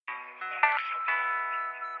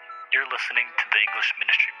You're listening to the English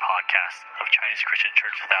Ministry Podcast of Chinese Christian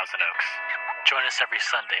Church Thousand Oaks. Join us every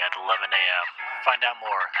Sunday at 11 a.m. Find out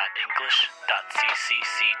more at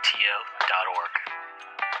english.cccto.org.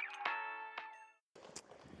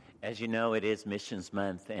 As you know, it is Missions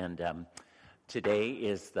Month, and today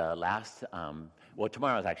is the last,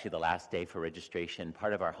 tomorrow is actually the last day for registration.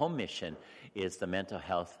 Part of our home mission is the mental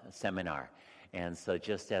health seminar. And so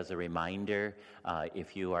just as a reminder,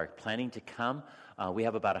 if you are planning to come, we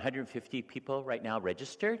have about 150 people right now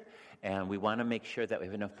registered, and we want to make sure that we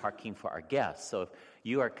have enough parking for our guests. So if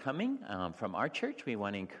you are coming from our church, we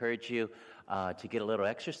want to encourage you to get a little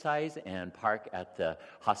exercise and park at the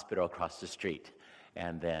hospital across the street.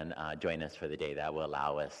 And then join us for the day. That will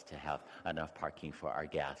allow us to have enough parking for our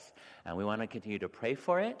guests. And we want to continue to pray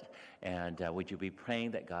for it. And would you be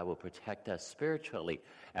praying that God will protect us spiritually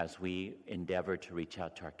as we endeavor to reach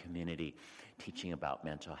out to our community, teaching about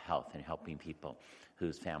mental health and helping people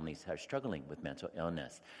whose families are struggling with mental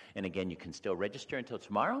illness. And again, you can still register until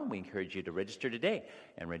tomorrow. We encourage you to register today.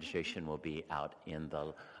 And registration will be out in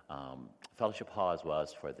the fellowship hall as well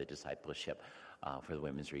as for the discipleship for the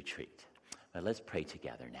women's retreat. Let's pray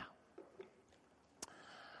together now.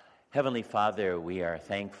 Heavenly Father, we are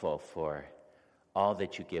thankful for all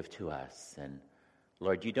that you give to us. And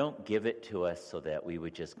Lord, you don't give it to us so that we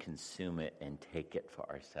would just consume it and take it for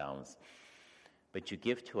ourselves. But you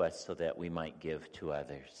give to us so that we might give to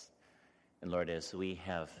others. And Lord, as we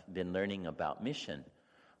have been learning about mission,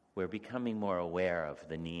 we're becoming more aware of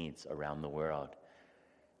the needs around the world.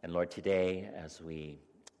 And Lord, today, as we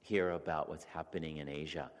hear about what's happening in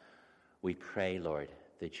Asia, we pray, Lord,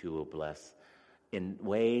 that you will bless in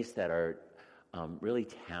ways that are really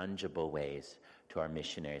tangible ways to our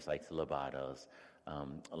missionaries like the Lobatos,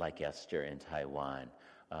 like Esther in Taiwan,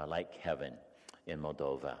 like Kevin in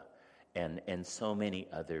Moldova, and so many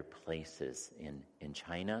other places in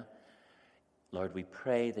China. Lord, we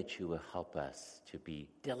pray that you will help us to be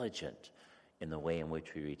diligent in the way in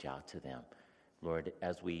which we reach out to them. Lord,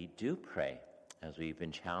 as we do pray, as we've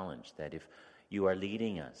been challenged, that if you are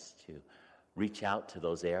leading us to reach out to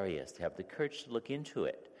those areas, to have the courage to look into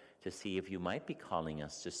it, to see if you might be calling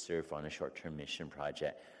us to serve on a short-term mission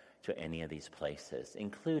project to any of these places,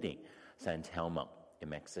 including San Telmo in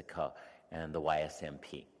Mexico and the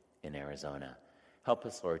YSMP in Arizona. Help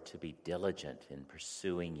us, Lord, to be diligent in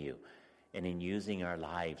pursuing you and in using our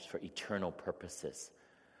lives for eternal purposes.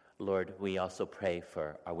 Lord, we also pray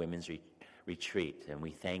for our women's retreat, and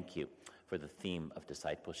we thank you for the theme of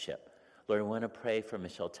discipleship. Lord, I want to pray for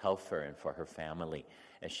Michelle Telfer and for her family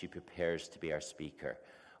as she prepares to be our speaker.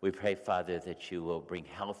 We pray, Father, that you will bring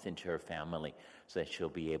health into her family so that she'll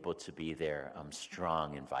be able to be there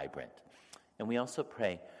strong and vibrant. And we also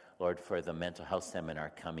pray, Lord, for the mental health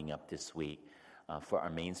seminar coming up this week, for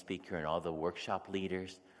our main speaker and all the workshop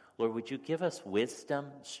leaders. Lord, would you give us wisdom,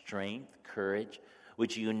 strength, courage?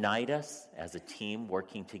 Would you unite us as a team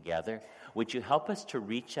working together? Would you help us to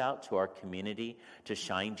reach out to our community to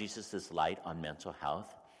shine Jesus' light on mental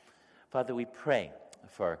health? Father, we pray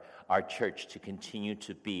for our church to continue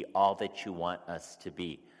to be all that you want us to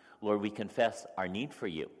be. Lord, we confess our need for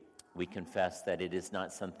you. We confess that it is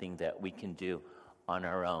not something that we can do on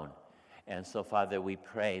our own. And so, Father, we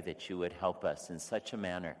pray that you would help us in such a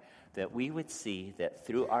manner that we would see that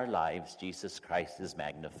through our lives, Jesus Christ is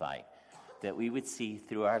magnified. That we would see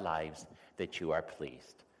through our lives that you are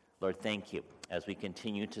pleased. Lord, thank you. As we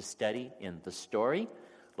continue to study in the story,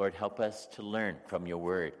 Lord, help us to learn from your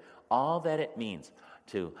word all that it means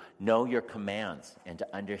to know your commands and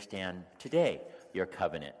to understand today your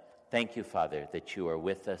covenant. Thank you, Father, that you are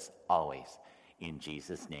with us always. In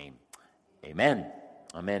Jesus' name, amen.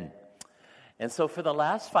 Amen. And so for the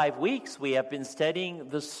last 5 weeks, we have been studying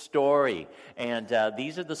the story. And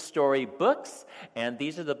these are the story books. And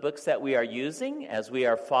these are the books that we are using as we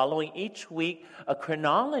are following each week a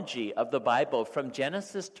chronology of the Bible from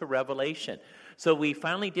Genesis to Revelation. So we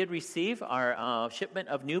finally did receive our shipment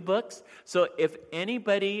of new books. So if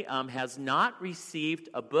anybody has not received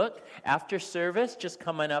a book after service, just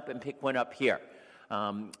come on up and pick one up here.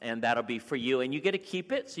 And that'll be for you. And you get to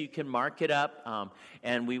keep it so you can mark it up.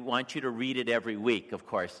 And we want you to read it every week, of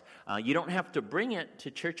course. You don't have to bring it to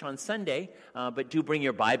church on Sunday, but do bring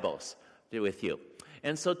your Bibles with you.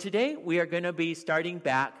 And so today we are going to be starting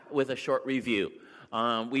back with a short review.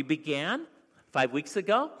 We began 5 weeks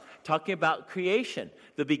ago talking about creation,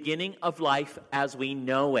 the beginning of life as we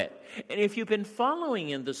know it. And if you've been following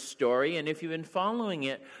in the story, and if you've been following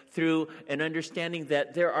it through an understanding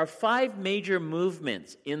that there are 5 major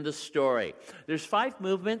movements in the story. There's 5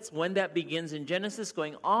 movements, one that begins in Genesis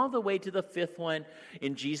going all the way to the 5th one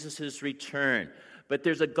in Jesus' return. But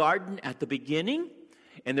there's a garden at the beginning,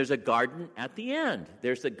 And there's a garden at the end.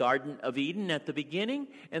 There's the Garden of Eden at the beginning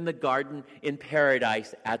and the garden in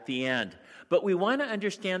paradise at the end. But we want to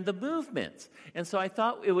understand the movements. And so I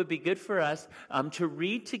thought it would be good for us to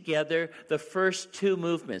read together the first two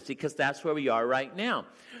movements, because that's where we are right now.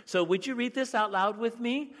 So would you read this out loud with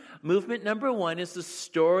me? Movement number 1 is the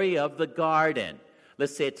story of the garden.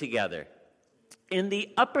 Let's say it together. In the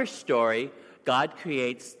upper story, God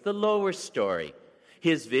creates the lower story.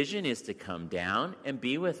 His vision is to come down and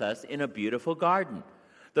be with us in a beautiful garden.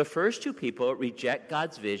 The first two people reject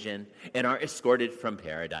God's vision and are escorted from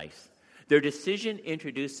paradise. Their decision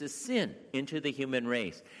introduces sin into the human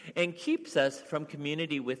race and keeps us from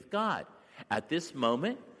community with God. At this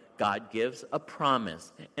moment, God gives a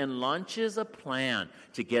promise and launches a plan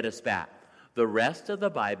to get us back. The rest of the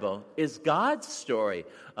Bible is God's story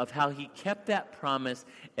of how he kept that promise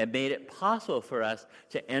and made it possible for us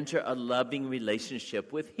to enter a loving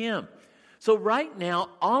relationship with him. So right now,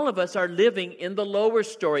 all of us are living in the lower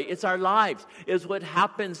story. It's our lives. It's what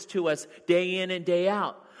happens to us day in and day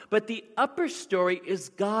out. But the upper story is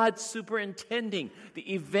God superintending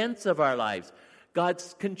the events of our lives.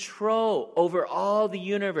 God's control over all the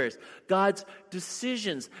universe, God's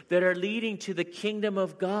decisions that are leading to the kingdom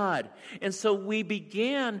of God. And so we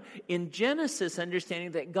began in Genesis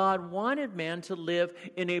understanding that God wanted man to live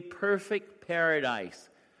in a perfect paradise,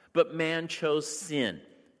 but man chose sin.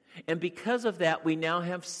 And because of that, we now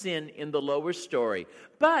have sin in the lower story.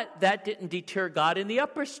 But that didn't deter God in the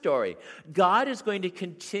upper story. God is going to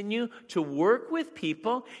continue to work with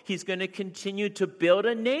people. He's going to continue to build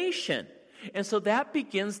a nation. And so that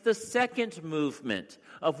begins the second movement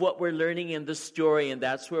of what we're learning in the story, and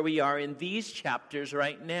that's where we are in these chapters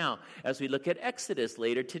right now as we look at Exodus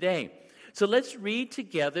later today. So let's read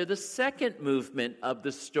together the second movement of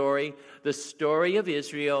the story of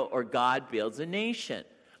Israel, or God builds a nation.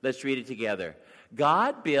 Let's read it together.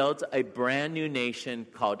 God builds a brand new nation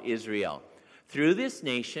called Israel. Through this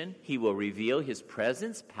nation, he will reveal his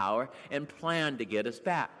presence, power, and plan to get us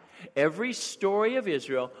back. Every story of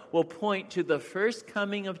Israel will point to the first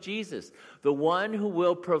coming of Jesus, the one who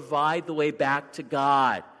will provide the way back to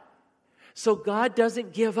God. So God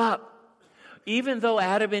doesn't give up. Even though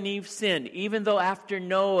Adam and Eve sinned, even though after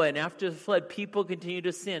Noah and after the flood people continue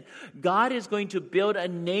to sin, God is going to build a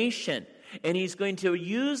nation, and he's going to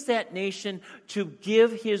use that nation to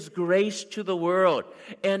give his grace to the world.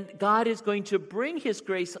 And God is going to bring his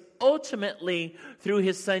grace ultimately through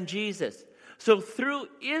his son Jesus. So through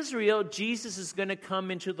Israel, Jesus is going to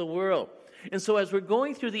come into the world. And so as we're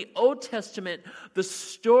going through the Old Testament, the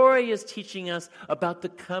story is teaching us about the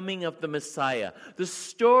coming of the Messiah. The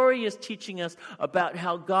story is teaching us about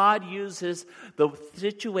how God uses the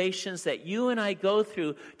situations that you and I go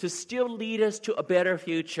through to still lead us to a better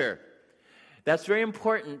future. That's very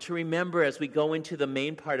important to remember as we go into the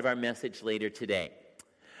main part of our message later today.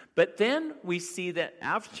 But then we see that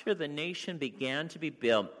after the nation began to be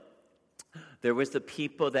built, there was the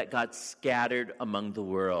people that got scattered among the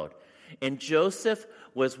world. And Joseph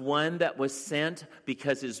was one that was sent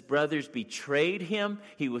because his brothers betrayed him.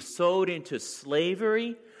 He was sold into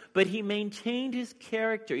slavery, but he maintained his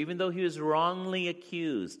character even though he was wrongly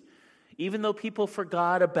accused, even though people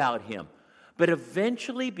forgot about him. But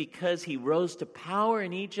eventually, because he rose to power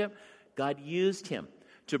in Egypt, God used him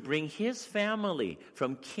to bring his family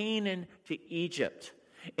from Canaan to Egypt.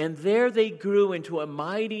 And there they grew into a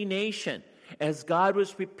mighty nation as God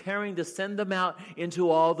was preparing to send them out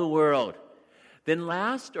into all the world. Then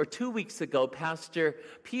 2 weeks ago, Pastor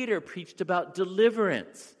Peter preached about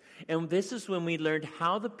deliverance. And this is when we learned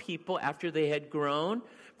how the people, after they had grown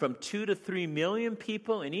from 2 to 3 million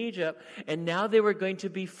people in Egypt, and now they were going to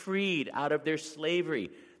be freed out of their slavery.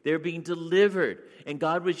 They're being delivered, and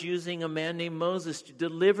God was using a man named Moses to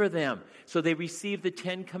deliver them. So they received the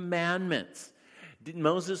 10 Commandments.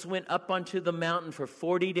 Moses went up onto the mountain for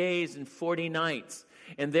 40 days and 40 nights,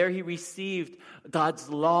 and there he received God's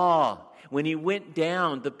law. When he went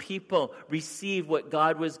down, the people received what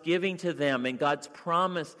God was giving to them and God's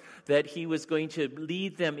promise that he was going to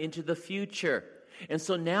lead them into the future. And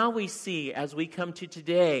so now we see, as we come to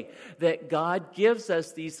today, that God gives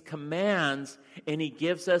us these commands and he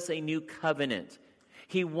gives us a new covenant.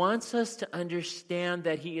 He wants us to understand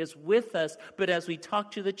that he is with us, but as we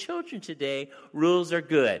talk to the children today, rules are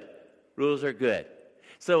good. Rules are good.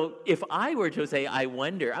 So if I were to say, I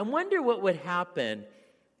wonder what would happen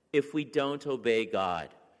if we don't obey God.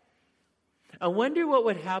 I wonder what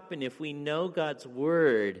would happen if we know God's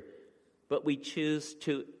word, but we choose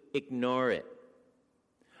to ignore it.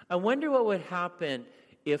 I wonder what would happen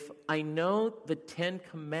if I know the 10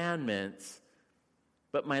 Commandments,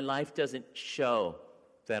 but my life doesn't show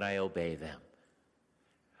that I obey them.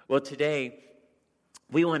 Well, today,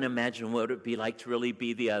 we want to imagine what it would be like to really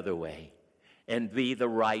be the other way and be the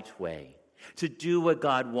right way, to do what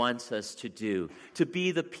God wants us to do, to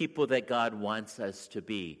be the people that God wants us to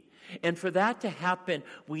be. And for that to happen,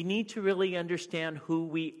 we need to really understand who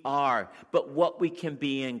we are, but what we can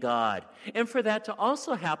be in God. And for that to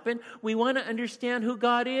also happen, we want to understand who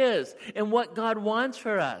God is and what God wants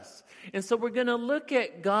for us. And so we're going to look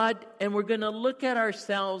at God, and we're going to look at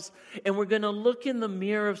ourselves, and we're going to look in the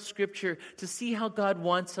mirror of Scripture to see how God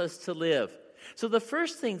wants us to live. So the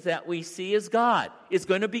first thing that we see is God. It's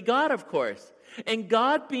going to be God, of course. And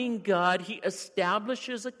God being God, He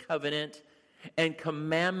establishes a covenant and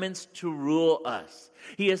commandments to rule us.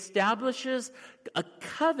 He establishes a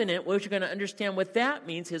covenant, which you're going to understand what that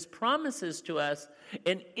means, His promises to us.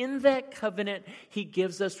 And in that covenant, He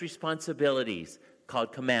gives us responsibilities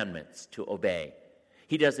called commandments to obey.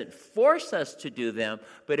 He doesn't force us to do them,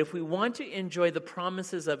 but if we want to enjoy the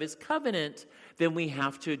promises of His covenant, then we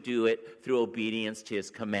have to do it through obedience to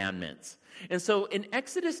His commandments. And so in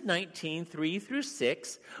Exodus 19, 3 through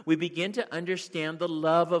 6, we begin to understand the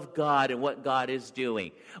love of God and what God is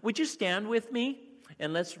doing. Would you stand with me?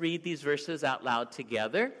 And let's read these verses out loud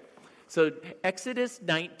together. So Exodus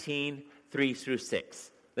 19, 3 through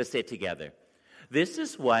 6. Let's say it together. This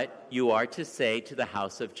is what you are to say to the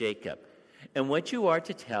house of Jacob, and what you are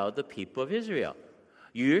to tell the people of Israel.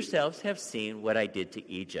 You yourselves have seen what I did to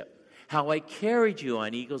Egypt, how I carried you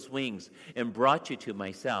on eagle's wings and brought you to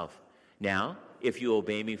myself. Now, if you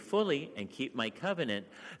obey me fully and keep my covenant,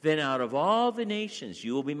 then out of all the nations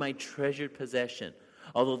you will be my treasured possession.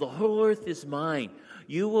 Although the whole earth is mine,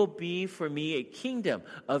 you will be for me a kingdom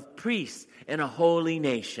of priests and a holy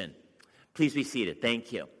nation. Please be seated.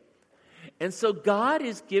 Thank you. And so God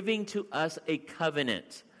is giving to us a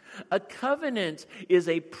covenant. A covenant is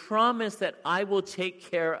a promise that I will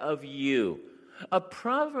take care of you. A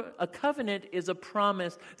covenant is a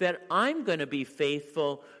promise that I'm going to be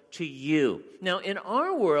faithful to you. Now, in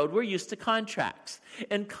our world, we're used to contracts,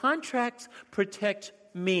 and contracts protect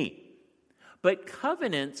me. But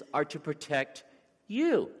covenants are to protect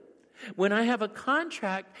you. When I have a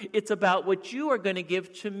contract, it's about what you are going to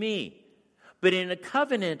give to me. But in a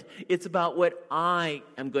covenant, it's about what I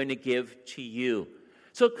am going to give to you.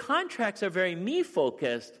 So contracts are very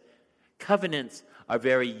me-focused. Covenants are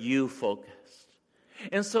very you-focused.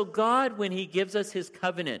 And so God, when He gives us His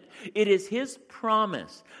covenant, it is His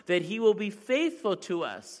promise that He will be faithful to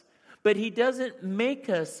us. But He doesn't make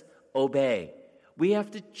us obey. We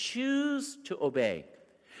have to choose to obey.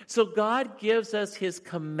 So God gives us His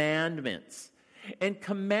commandments. And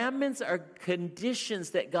commandments are conditions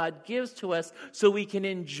that God gives to us so we can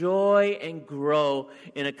enjoy and grow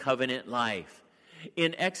in a covenant life.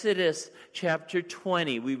 In Exodus chapter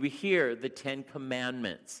 20, we hear the 10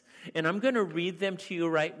 commandments. And I'm going to read them to you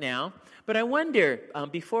right now. But I wonder,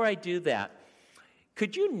 before I do that,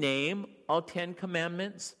 could you name all 10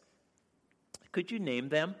 commandments? Could you name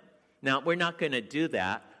them? Now, we're not going to do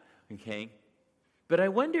that, okay? But I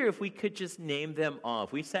wonder if we could just name them all.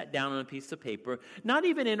 If we sat down on a piece of paper, not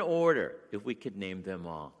even in order, if we could name them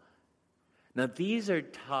all. Now, these are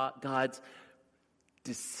God's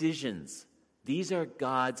decisions. These are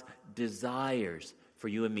God's desires for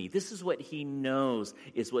you and me. This is what He knows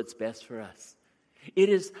is what's best for us. It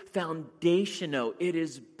is foundational. It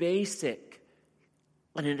is basic.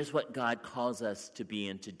 And it is what God calls us to be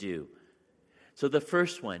and to do. So the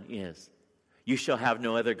first one is, you shall have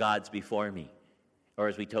no other gods before me. Or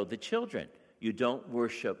as we told the children, you don't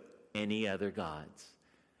worship any other gods.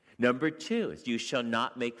 Number 2 is, you shall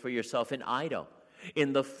not make for yourself an idol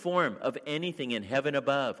in the form of anything in heaven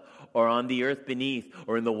above, or on the earth beneath,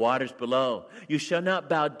 or in the waters below. You shall not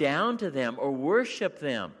bow down to them or worship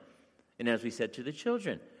them. And as we said to the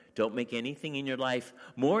children, don't make anything in your life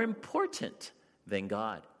more important than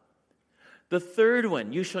God. The third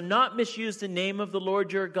one, you shall not misuse the name of the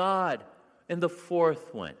Lord your God. And the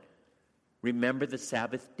fourth one, remember the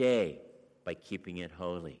Sabbath day by keeping it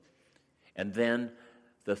holy. And then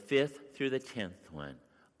the 5th through the 10th one,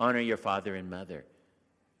 honor your father and mother.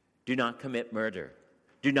 Do not commit murder.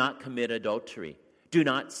 Do not commit adultery. Do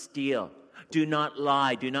not steal. Do not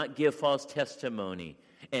lie. Do not give false testimony.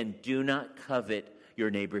 And do not covet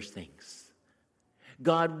your neighbor's things.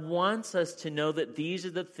 God wants us to know that these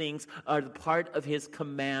are the things are part of His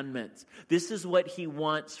commandments. This is what He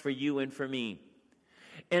wants for you and for me.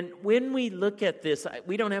 And when we look at this,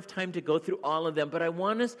 we don't have time to go through all of them, but I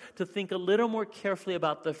want us to think a little more carefully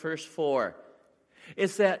about the first 4.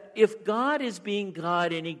 It's that if God is being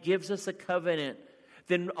God and He gives us a covenant,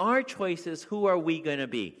 then our choice is, who are we going to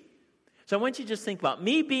be? So I want you to just think about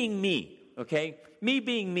me being me, okay? Me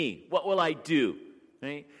being me. What will I do?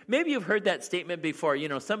 Right? Maybe you've heard that statement before,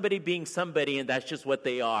 somebody being somebody, and that's just what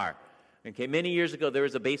they are. Okay, many years ago, there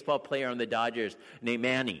was a baseball player on the Dodgers named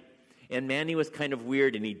Manny. And Manny was kind of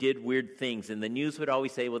weird, and he did weird things. And the news would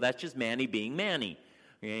always say, well, that's just Manny being Manny.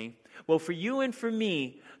 Okay? Well, for you and for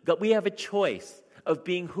me, we have a choice of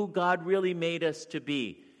being who God really made us to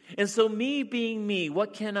be. And so me being me,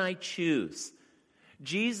 what can I choose?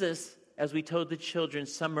 Jesus, as we told the children,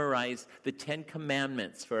 summarized the 10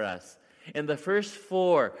 commandments for us. And the first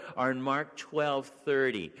 4 are in Mark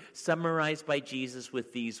 12:30, summarized by Jesus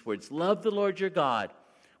with these words: love the Lord your God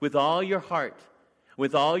with all your heart,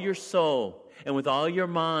 with all your soul, and with all your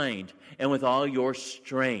mind, and with all your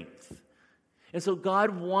strength. And so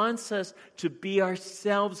God wants us to be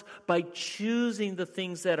ourselves by choosing the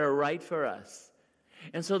things that are right for us.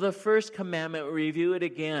 And so the first commandment, we'll review it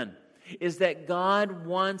again, is that God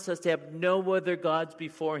wants us to have no other gods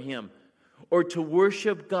before Him, or to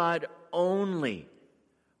worship God only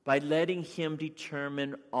by letting Him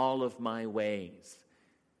determine all of my ways.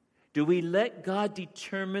 Do we let God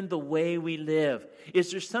determine the way we live?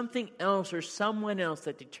 Is there something else or someone else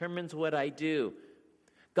that determines what I do?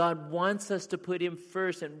 God wants us to put Him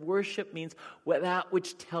first, and worship means that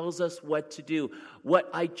which tells us what to do. What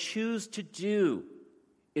I choose to do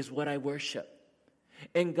is what I worship.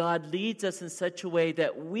 And God leads us in such a way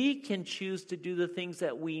that we can choose to do the things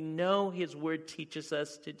that we know His Word teaches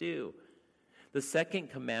us to do. The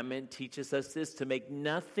second commandment teaches us this: to make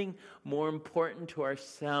nothing more important to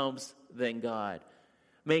ourselves than God.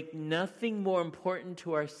 Make nothing more important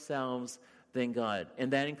to ourselves than God.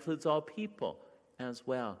 And that includes all people as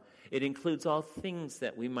well. It includes all things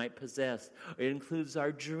that we might possess. It includes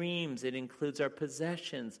our dreams. It includes our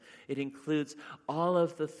possessions. It includes all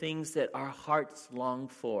of the things that our hearts long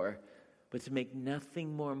for. But to make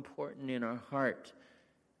nothing more important in our heart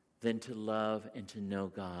than to love and to know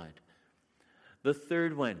God. The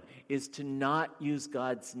third one is to not use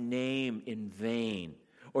God's name in vain,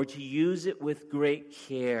 or to use it with great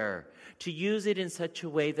care, to use it in such a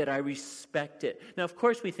way that I respect it. Now, of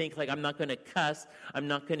course, we think, I'm not going to cuss, I'm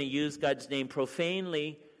not going to use God's name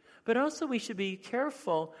profanely, but also we should be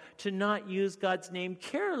careful to not use God's name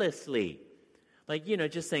carelessly.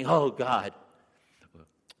 Just saying, oh, God.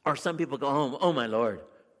 Or some people go, oh, my Lord.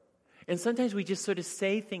 And sometimes we just sort of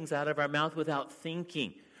say things out of our mouth without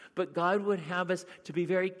thinking. But God would have us to be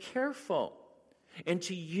very careful and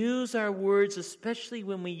to use our words, especially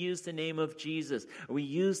when we use the name of Jesus, or we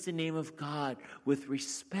use the name of God, with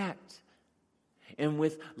respect and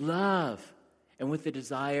with love and with the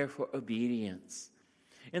desire for obedience.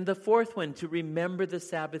 And the fourth one, to remember the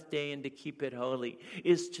Sabbath day and to keep it holy,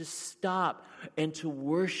 is to stop and to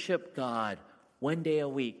worship God one day a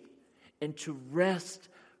week and to rest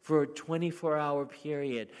for a 24-hour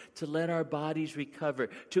period, to let our bodies recover,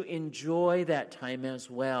 to enjoy that time as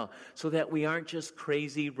well, so that we aren't just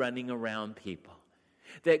crazy running around people.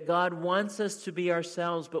 That God wants us to be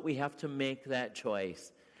ourselves, but we have to make that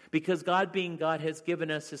choice. Because God being God has given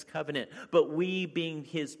us His covenant, but we being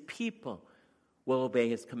His people will obey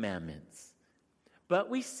His commandments. But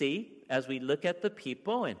we see, as we look at the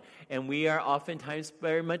people, and we are oftentimes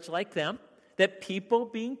very much like them, that people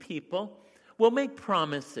being people will make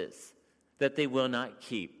promises that they will not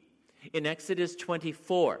keep. In Exodus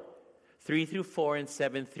 24, 3-4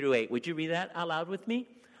 and 7-8. Would you read that out loud with me?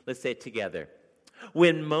 Let's say it together.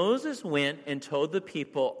 When Moses went and told the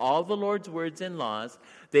people all the Lord's words and laws,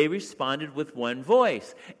 they responded with one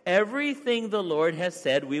voice. Everything the Lord has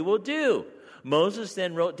said we will do. Moses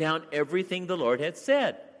then wrote down everything the Lord had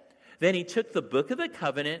said. Then he took the book of the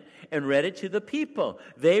covenant and read it to the people.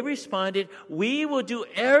 They responded, we will do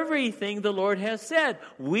everything the Lord has said.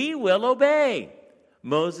 We will obey.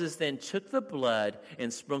 Moses then took the blood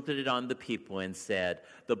and sprinkled it on the people and said,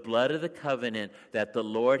 the blood of the covenant that the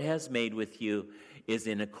Lord has made with you is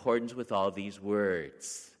in accordance with all these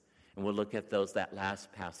words. And we'll look at that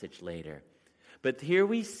last passage later. But here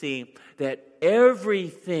we see that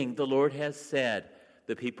everything the Lord has said,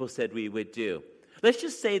 the people said we would do. Let's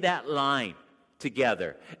just say that line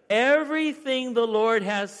together. Everything the Lord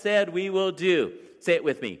has said we will do. Say it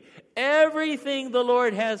with me. Everything the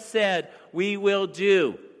Lord has said we will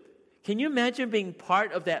do. Can you imagine being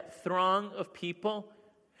part of that throng of people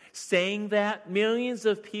saying that? Millions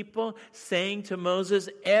of people saying to Moses,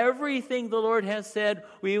 everything the Lord has said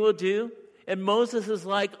we will do. And Moses is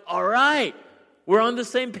like, all right, we're on the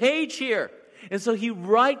same page here. And so he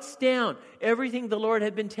writes down everything the Lord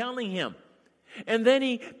had been telling him. And then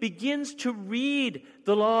he begins to read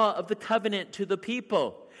the law of the covenant to the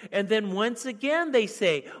people. And then once again they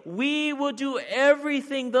say, we will do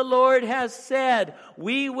everything the Lord has said.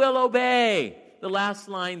 We will obey. The last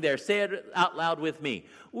line there. Say it out loud with me.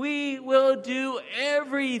 We will do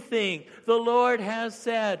everything the Lord has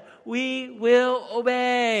said. We will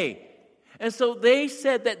obey. And so they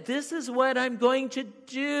said that this is what I'm going to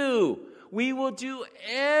do. We will do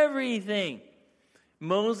everything.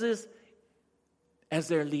 Moses, as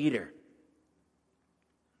their leader,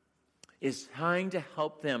 is trying to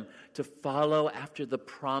help them to follow after the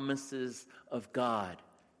promises of God.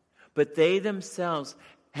 But they themselves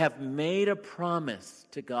have made a promise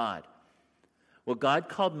to God. Well, God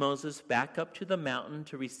called Moses back up to the mountain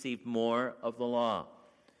to receive more of the law.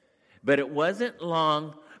 But it wasn't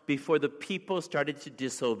long before the people started to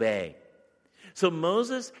disobey. So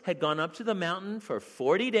Moses had gone up to the mountain for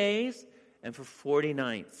 40 days and for 40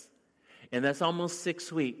 nights. And that's almost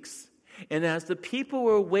 6 weeks. And as the people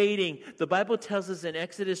were waiting, the Bible tells us in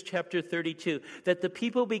Exodus chapter 32 that the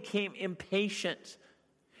people became impatient.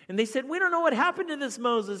 And they said, we don't know what happened to this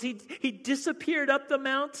Moses. He disappeared up the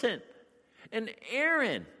mountain. And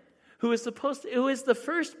Aaron, who is the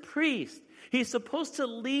first priest, he's supposed to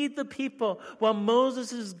lead the people while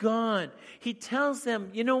Moses is gone. He tells them,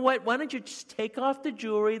 you know what? Why don't you just take off the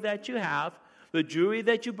jewelry that you have, the jewelry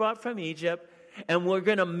that you brought from Egypt, and we're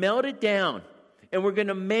going to melt it down. And we're going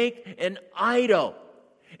to make an idol.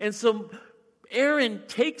 And so Aaron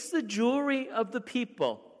takes the jewelry of the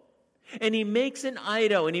people and he makes an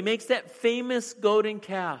idol. And he makes that famous golden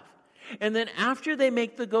calf. And then after they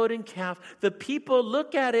make the golden calf, the people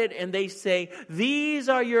look at it and they say, these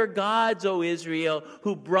are your gods, O Israel,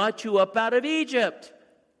 who brought you up out of Egypt.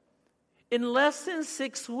 In less than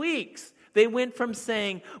 6 weeks, they went from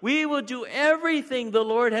saying, we will do everything the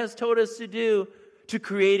Lord has told us to do, to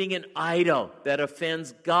creating an idol that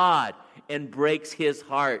offends God and breaks his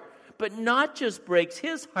heart. But not just breaks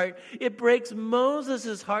his heart, it breaks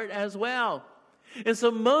Moses' heart as well. And so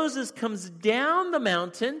Moses comes down the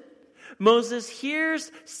mountain. Moses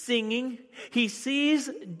hears singing. He sees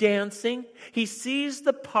dancing. He sees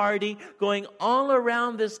the party going all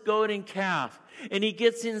around this golden calf. And he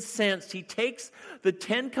gets incensed. He takes the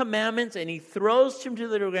 10 Commandments and he throws them to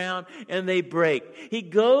the ground and they break. He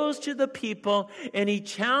goes to the people and he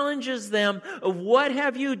challenges them of what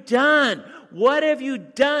have you done? What have you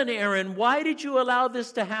done, Aaron? Why did you allow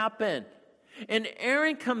this to happen? And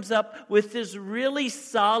Aaron comes up with this really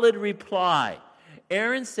solid reply.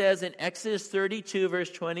 Aaron says in Exodus 32 verse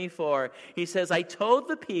 24, he says, I told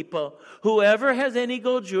the people, whoever has any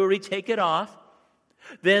gold jewelry, take it off.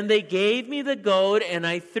 Then they gave me the gold, and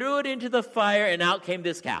I threw it into the fire, and out came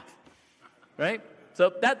this calf. Right?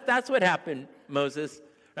 So that's what happened, Moses.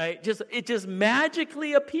 Right? It just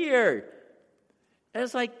magically appeared. And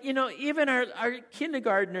it's like, even our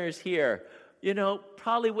kindergartners here,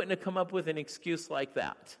 probably wouldn't have come up with an excuse like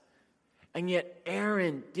that. And yet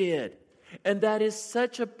Aaron did. And that is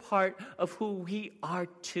such a part of who we are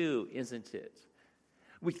too, isn't it?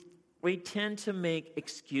 We tend to make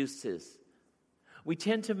excuses. We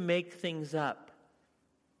tend to make things up.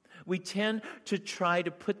 We tend to try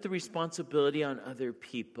to put the responsibility on other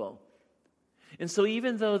people. And so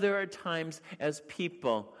even though there are times as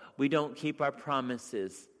people we don't keep our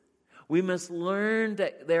promises, we must learn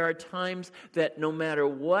that there are times that no matter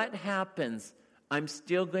what happens, I'm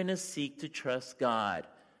still going to seek to trust God.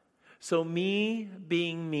 So me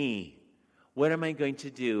being me, what am I going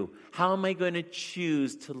to do? How am I going to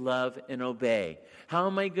choose to love and obey? How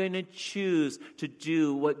am I going to choose to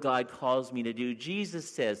do what God calls me to do? Jesus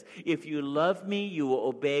says, if you love me, you will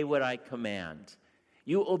obey what I command.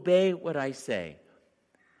 You obey what I say.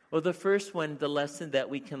 Well, the first one, the lesson that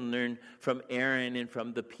we can learn from Aaron and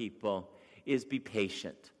from the people is be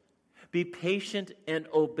patient. Be patient and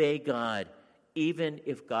obey God, even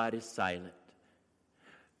if God is silent.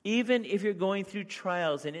 Even if you're going through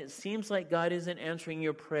trials and it seems like God isn't answering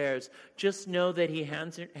your prayers, just know that He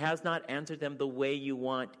has not answered them the way you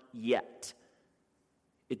want yet.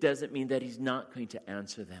 It doesn't mean that He's not going to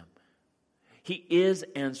answer them. He is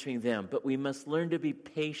answering them, but we must learn to be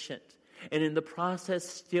patient and in the process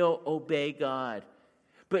still obey God.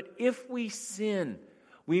 But if we sin,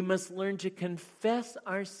 we must learn to confess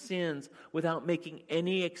our sins without making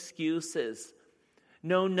any excuses.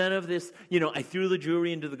 No, none of this, I threw the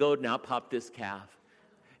jewelry into the gold, now pop this calf.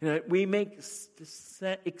 We make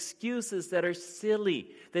excuses that are silly,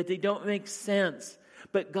 that they don't make sense.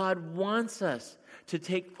 But God wants us to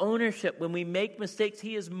take ownership. When we make mistakes,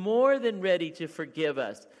 He is more than ready to forgive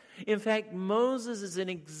us. In fact, Moses is an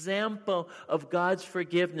example of God's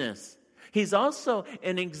forgiveness. He's also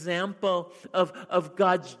an example of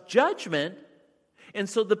God's judgment. And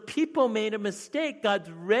so the people made a mistake. God's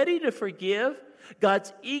ready to forgive.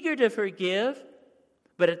 God's eager to forgive,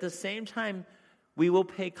 but at the same time, we will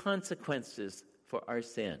pay consequences for our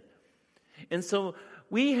sin. And so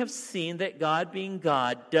we have seen that God, being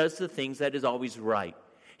God, does the things that is always right.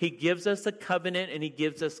 He gives us a covenant and he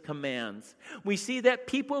gives us commands. We see that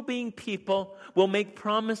people, being people, will make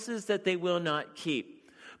promises that they will not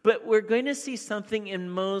keep. But we're going to see something in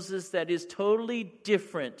Moses that is totally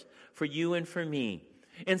different for you and for me,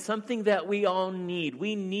 and something that we all need.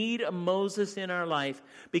 We need a Moses in our life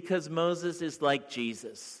because Moses is like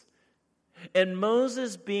Jesus. And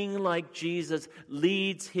Moses, being like Jesus,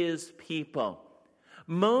 leads his people.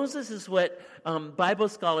 Moses is what Bible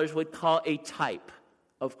scholars would call a type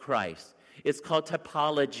of Christ. It's called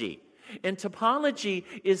typology. And typology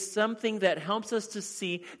is something that helps us to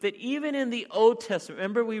see that even in the Old Testament,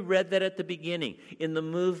 remember we read that at the beginning in the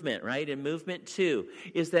movement, right? In movement 2,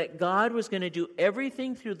 is that God was going to do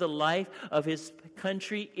everything through the life of his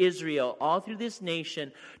country Israel, all through this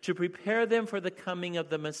nation, to prepare them for the coming of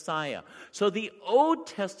the Messiah. So the Old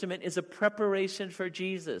Testament is a preparation for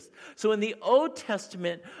Jesus. So in the Old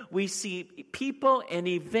Testament, we see people and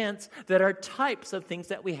events that are types of things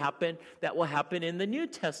that will happen in the New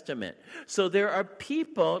Testament. So there are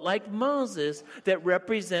people like Moses that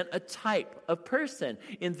represent a type of person.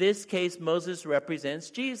 In this case, Moses represents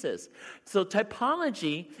Jesus. So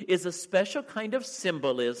typology is a special kind of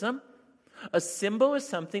symbolism. A symbol is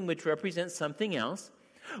something which represents something else.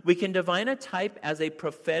 We can define a type as a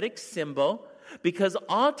prophetic symbol because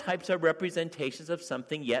all types are representations of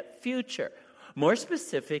something yet future. More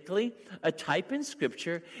specifically, a type in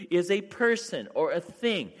Scripture is a person or a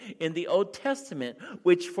thing in the Old Testament,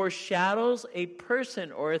 which foreshadows a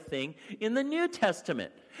person or a thing in the New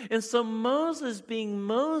Testament. And so Moses being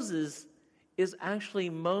Moses is actually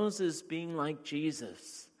Moses being like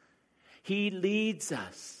Jesus. He leads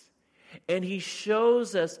us, and he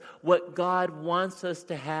shows us what God wants us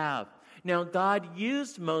to have. Now, God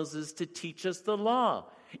used Moses to teach us the law.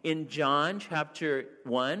 In John chapter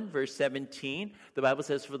 1, verse 17, the Bible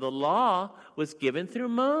says, "For the law was given through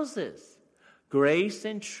Moses. Grace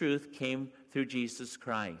and truth came through Jesus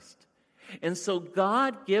Christ." And so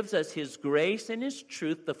God gives us his grace and his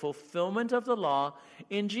truth, the fulfillment of the law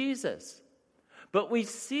in Jesus. But we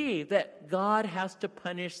see that God has to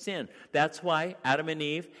punish sin. That's why Adam and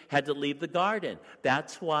Eve had to leave the garden.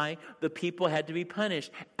 That's why the people had to be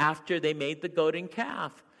punished after they made the golden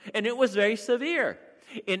calf. And it was very severe.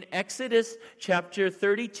 In Exodus chapter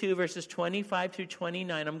 32, verses 25 through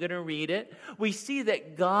 29, I'm going to read it. We see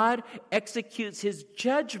that God executes his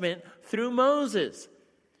judgment through Moses.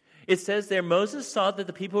 It says there, Moses saw that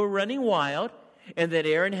the people were running wild and that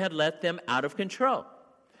Aaron had let them out of control,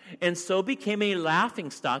 and so became a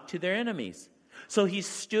laughingstock to their enemies. So he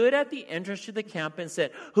stood at the entrance to the camp and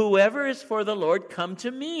said, "Whoever is for the Lord, come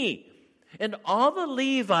to me." And all the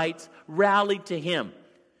Levites rallied to him.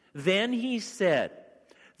 Then he said,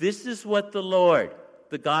 "This is what the Lord,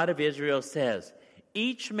 the God of Israel, says.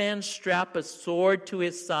 Each man strap a sword to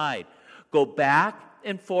his side. Go back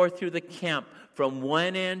and forth through the camp from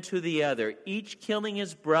one end to the other, each killing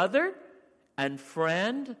his brother and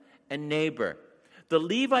friend and neighbor." The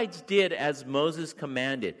Levites did as Moses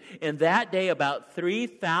commanded, and that day about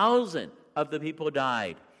 3,000 of the people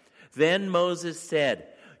died. Then Moses said,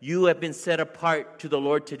 "You have been set apart to the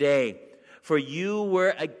Lord today, for you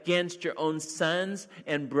were against your own sons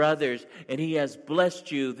and brothers, and he has blessed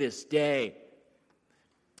you this day."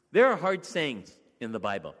 There are hard sayings in the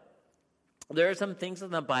Bible. There are some things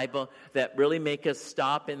in the Bible that really make us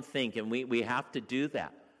stop and think, and we have to do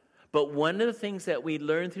that. But one of the things that we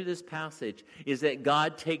learn through this passage is that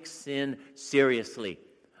God takes sin seriously.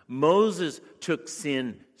 Moses took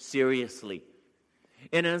sin seriously.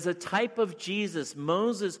 And as a type of Jesus,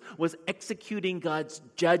 Moses was executing God's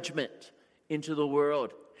judgment into the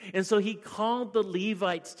world. And so he called the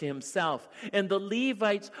Levites to himself. And the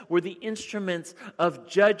Levites were the instruments of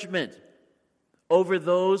judgment over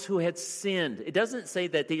those who had sinned. It doesn't say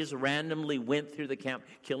that they just randomly went through the camp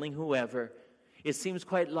killing whoever. It seems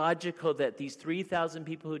quite logical that these 3,000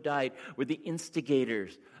 people who died were the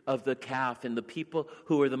instigators of the calf and the people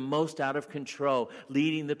who were the most out of control,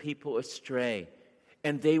 leading the people astray.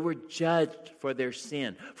 And they were judged for their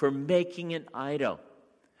sin, for making an idol,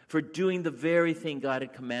 for doing the very thing God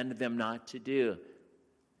had commanded them not to do.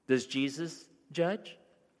 Does Jesus judge?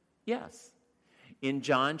 Yes. In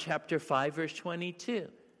John chapter 5, verse 22,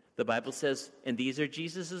 the Bible says, and these are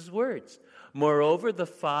Jesus' words, "Moreover, the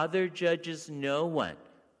Father judges no one,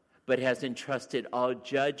 but has entrusted all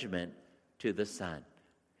judgment to the Son."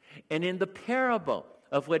 And in the parable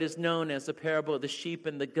of what is known as the parable of the sheep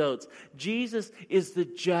and the goats, Jesus is the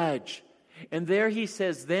judge. And there he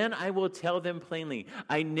says, "Then I will tell them plainly,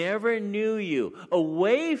 I never knew you.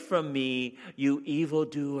 Away from me, you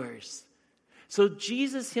evildoers." So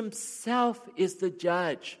Jesus himself is the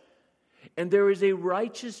judge. And there is a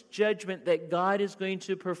righteous judgment that God is going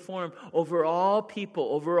to perform over all people,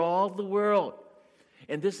 over all the world.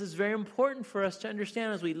 And this is very important for us to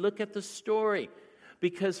understand as we look at the story.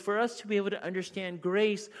 Because for us to be able to understand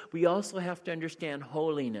grace, we also have to understand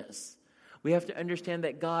holiness. We have to understand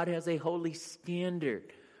that God has a holy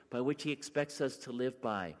standard by which he expects us to live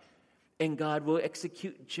by. And God will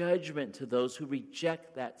execute judgment to those who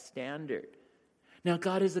reject that standard. Now,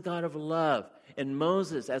 God is a God of love, and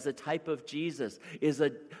Moses, as a type of Jesus, is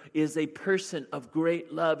a person of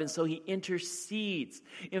great love, and so he intercedes.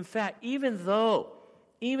 In fact, even though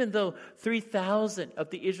 3,000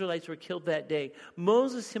 of the Israelites were killed that day,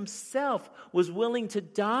 Moses himself was willing to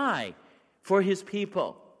die for his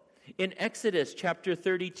people. In Exodus chapter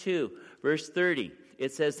 32, verse 30,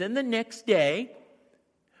 it says, "Then the next day,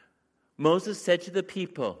 Moses said to the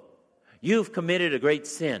people, 'You've committed a great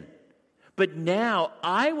sin. But now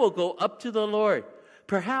I will go up to the Lord.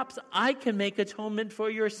 Perhaps I can make atonement for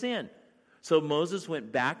your sin.' So Moses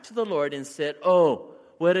went back to the Lord and said, 'Oh,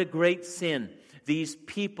 what a great sin these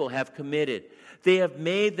people have committed. They have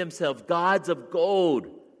made themselves gods of gold.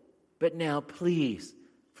 But now please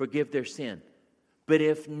forgive their sin. But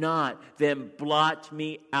if not, then blot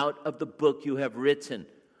me out of the book you have written.'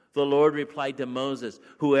 The Lord replied to Moses,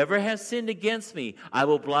 'Whoever has sinned against me, I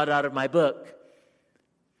will blot out of my book.'"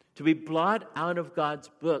 To be blotted out of God's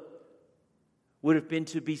book would have been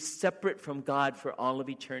to be separate from God for all of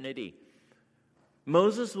eternity.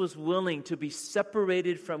 Moses was willing to be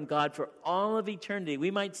separated from God for all of eternity.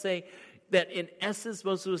 We might say that in essence,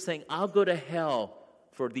 Moses was saying, "I'll go to hell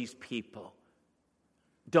for these people.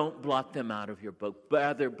 Don't blot them out of your book.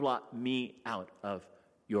 Rather, blot me out of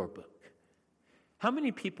your book." How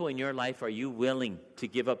many people in your life are you willing to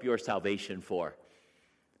give up your salvation for?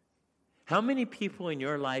 How many people in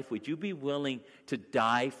your life would you be willing to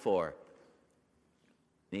die for?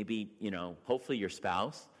 Maybe, hopefully your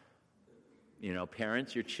spouse,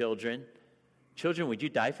 parents, your children. Children, would you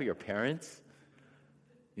die for your parents?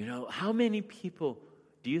 How many people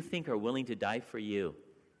do you think are willing to die for you?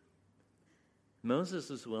 Moses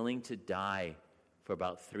was willing to die for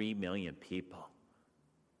about 3 million people.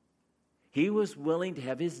 He was willing to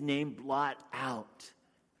have his name blot out.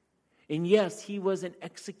 And yes, he was an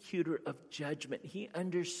executor of judgment. He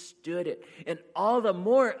understood it. And all the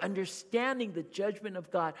more understanding the judgment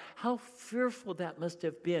of God, how fearful that must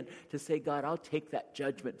have been to say, "God, I'll take that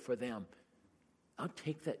judgment for them. I'll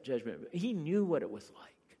take that judgment." He knew what it was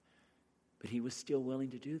like, but he was still willing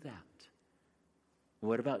to do that.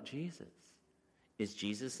 What about Jesus? Is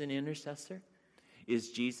Jesus an intercessor?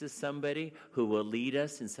 Is Jesus somebody who will lead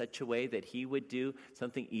us in such a way that he would do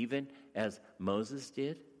something even as Moses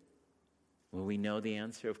did? Well, we know the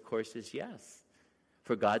answer, of course, is yes.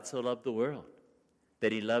 "For God so loved the world,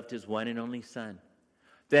 that he loved his one and only Son,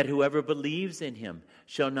 that whoever believes in him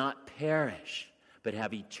shall not perish, but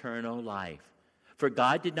have eternal life. For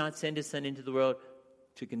God did not send his Son into the world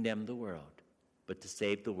to condemn the world, but to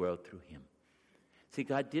save the world through him." See,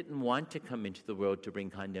 God didn't want to come into the world to bring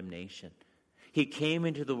condemnation. He came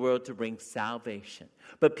into the world to bring salvation.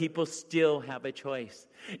 But people still have a choice.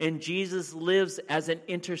 And Jesus lives as an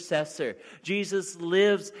intercessor. Jesus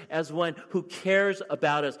lives as one who cares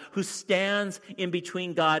about us, who stands in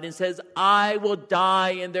between God and says, "I will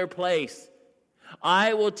die in their place.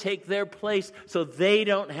 I will take their place so they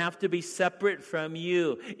don't have to be separate from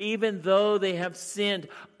you. Even though they have sinned,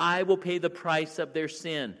 I will pay the price of their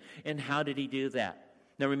sin." And how did he do that?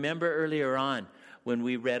 Now remember earlier on, when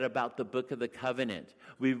we read about the book of the covenant,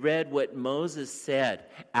 we read what Moses said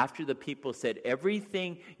after the people said,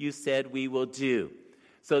 "Everything you said we will do."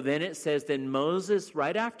 So then it says, then Moses,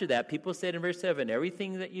 right after that, people said in verse 7,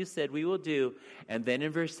 "Everything that you said we will do." And then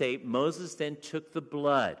in verse 8, Moses then took the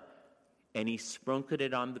blood and he sprinkled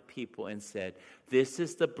it on the people and said, "This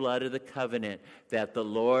is the blood of the covenant that the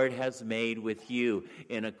Lord has made with you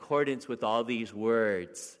in accordance with all these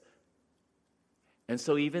words." And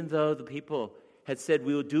so even though the people had said,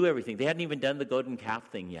 "We will do everything," they hadn't even done the golden calf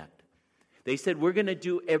thing yet. They said, "We're going to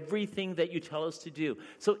do everything that you tell us to do."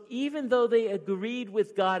 So even though they agreed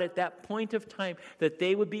with God at that point of time that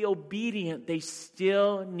they would be obedient, they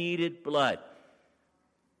still needed blood.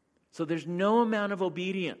 So there's no amount of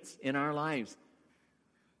obedience in our lives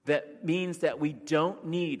that means that we don't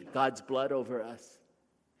need God's blood over us.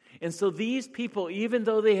 And so these people, even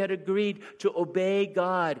though they had agreed to obey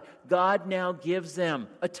God, God now gives them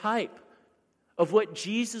a type of what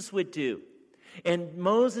Jesus would do. And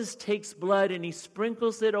Moses takes blood and he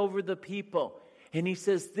sprinkles it over the people. And he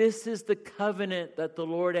says, this is the covenant that the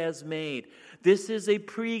Lord has made. This is a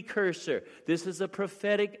precursor. This is a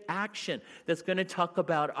prophetic action that's going to talk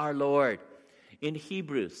about our Lord. In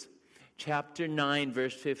Hebrews chapter 9,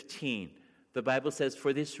 verse 15, the Bible says,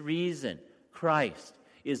 for this reason, Christ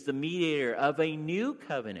is the mediator of a new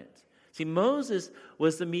covenant. See, Moses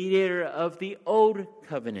was the mediator of the old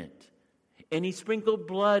covenant, and he sprinkled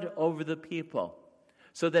blood over the people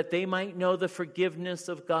so that they might know the forgiveness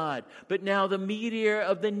of God. But now the mediator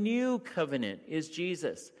of the new covenant is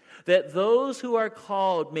Jesus, that those who are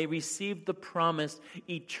called may receive the promised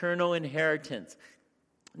eternal inheritance,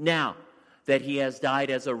 now that he has died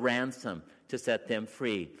as a ransom to set them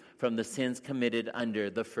free from the sins committed under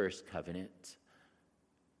the first covenant.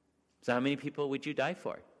 So how many people would you die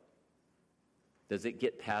for? Does it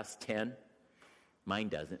get past 10? Mine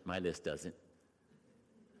doesn't. My list doesn't.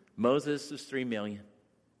 Moses was 3 million.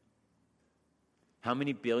 How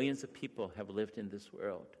many billions of people have lived in this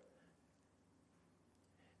world?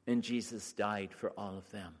 And Jesus died for all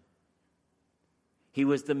of them. He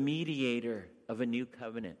was the mediator of a new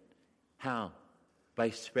covenant. How?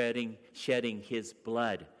 By shedding his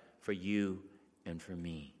blood for you and for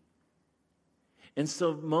me. And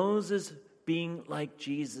so Moses, being like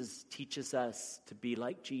Jesus, teaches us to be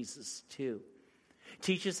like Jesus too.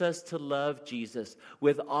 Teaches us to love Jesus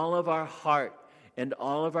with all of our heart and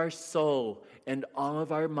all of our soul and all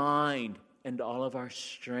of our mind and all of our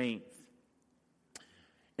strength.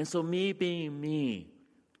 And so me being me,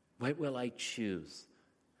 what will I choose?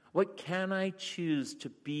 What can I choose to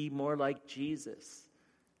be more like Jesus?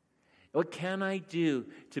 What can I do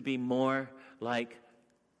to be more like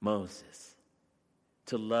Moses?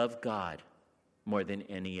 To love God more than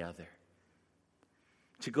any other.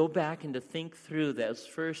 To go back and to think through those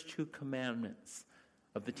first 2 commandments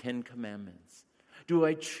of the 10 Commandments. Do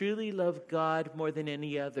I truly love God more than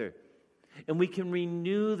any other? And we can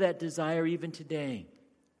renew that desire even today.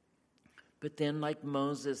 But then, like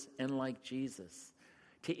Moses and like Jesus,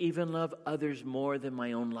 to even love others more than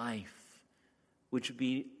my own life, which would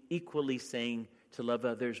be equally saying to love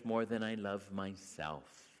others more than I love myself.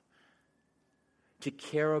 To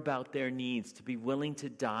care about their needs, to be willing to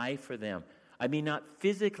die for them. I may not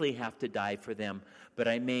physically have to die for them, but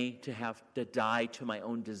I may to have to die to my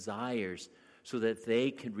own desires so that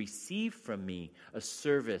they can receive from me a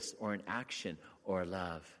service or an action or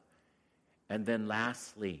love. And then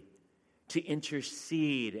lastly, to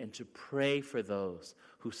intercede and to pray for those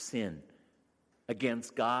who sin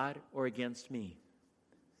against God or against me.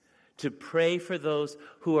 To pray for those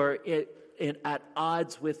who are at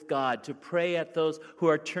odds with God, to pray at those who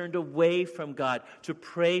are turned away from God, to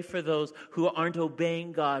pray for those who aren't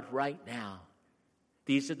obeying God right now.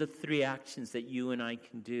 These are the 3 actions that you and I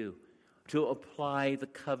can do to apply the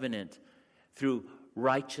covenant through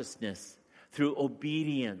righteousness, through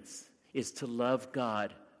obedience, is to love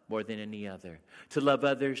God more than any other, to love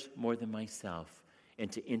others more than myself,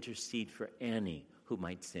 and to intercede for any who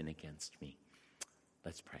might sin against me.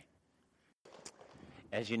 Let's pray.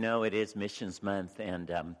 As you know, it is Missions Month,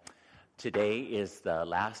 and today is the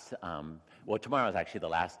last, tomorrow is actually the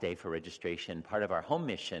last day for registration. Part of our home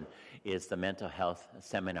mission is the mental health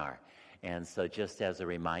seminar. And so just as a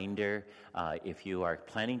reminder, if you are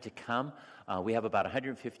planning to come, we have about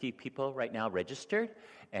 150 people right now registered,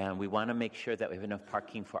 and we want to make sure that we have enough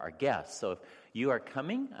parking for our guests. So if you are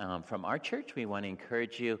coming from our church, we want to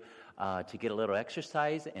encourage you to get a little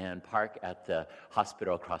exercise and park at the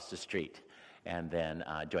hospital across the street. And then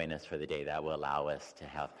join us for the day. That will allow us to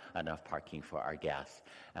have enough parking for our guests.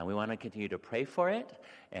 And we want to continue to pray for it.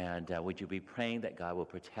 And would you be praying that God will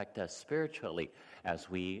protect us spiritually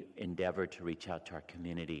as we endeavor to reach out to our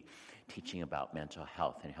community, teaching about mental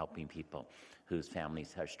health and helping people whose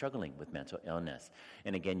families are struggling with mental illness.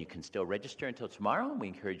 And again, you can still register until tomorrow. We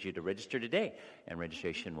encourage you to register today. And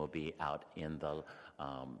registration will be out in the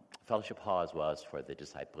fellowship hall as well as for the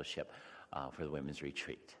discipleship for the women's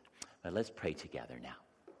retreat. But let's pray together now.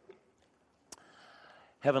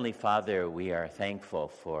 Heavenly Father, we are thankful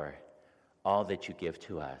for all that you give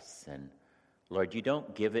to us. And Lord, you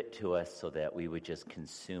don't give it to us so that we would just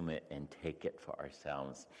consume it and take it for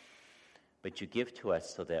ourselves. But you give to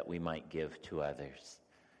us so that we might give to others.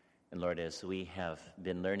 And Lord, as we have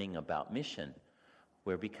been learning about mission,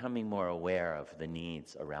 we're becoming more aware of the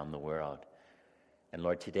needs around the world. And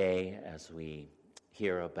Lord, today, as we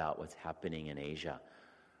hear about what's happening in Asia,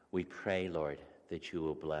 we pray, Lord, that you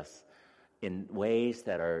will bless in ways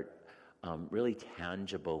that are really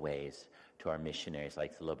tangible ways to our missionaries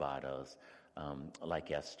like the Lobatos,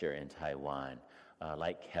 like Esther in Taiwan,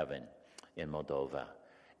 like Kevin in Moldova,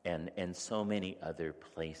 and so many other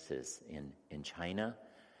places in China,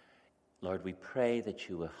 Lord, we pray that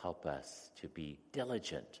you will help us to be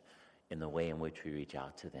diligent in the way in which we reach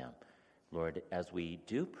out to them. Lord, as we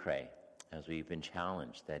do pray, as we've been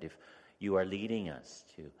challenged, that if you are leading us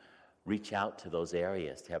to reach out to those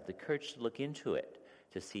areas, to have the courage to look into it,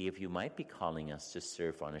 to see if you might be calling us to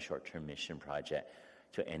serve on a short-term mission project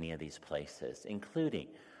to any of these places, including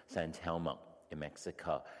San Telmo in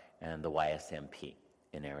Mexico and the YSMP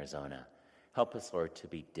in Arizona. Help us, Lord, to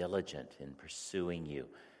be diligent in pursuing you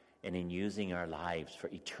and in using our lives for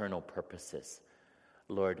eternal purposes.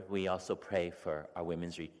 Lord, we also pray for our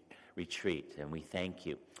women's retreat, and we thank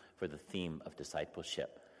you for the theme of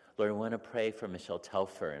discipleship. Lord, we want to pray for Michelle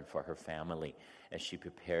Telfer and for her family as she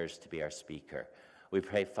prepares to be our speaker. We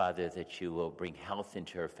pray, Father, that you will bring health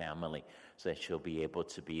into her family so that she'll be able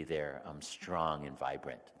to be there strong and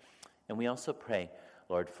vibrant. And we also pray,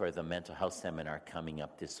 Lord, for the mental health seminar coming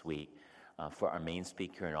up this week, for our main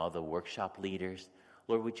speaker and all the workshop leaders.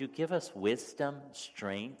 Lord, would you give us wisdom,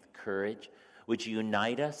 strength, courage? Would you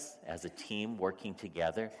unite us as a team working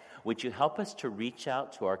together? Would you help us to reach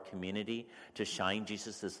out to our community to shine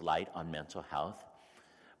Jesus' light on mental health?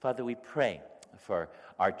 Father, we pray for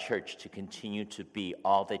our church to continue to be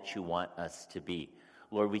all that you want us to be.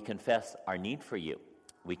 Lord, we confess our need for you.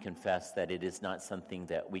 We confess that it is not something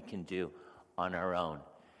that we can do on our own.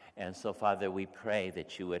 And so, Father, we pray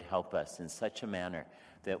that you would help us in such a manner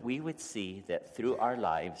that we would see that through our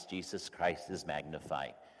lives, Jesus Christ is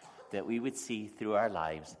magnified, that we would see through our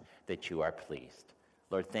lives that you are pleased.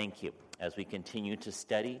 Lord, thank you. As we continue to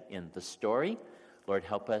study in the story, Lord,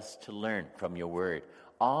 help us to learn from your word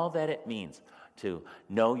all that it means to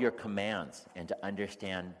know your commands and to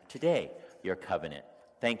understand today your covenant.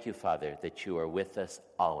 Thank you, Father, that you are with us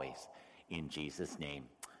always. In Jesus' name,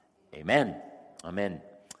 amen. Amen.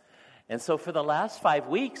 And so for the last 5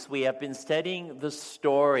 weeks, we have been studying the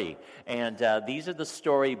story. And these are the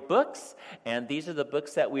story books. And these are the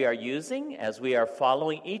books that we are using as we are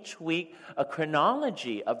following each week a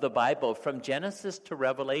chronology of the Bible from Genesis to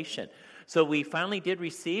Revelation. So we finally did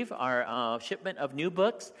receive our shipment of new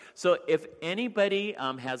books. So if anybody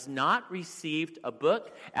has not received a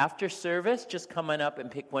book after service, just come on up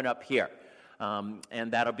and pick one up here.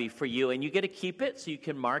 And that'll be for you. And you get to keep it so you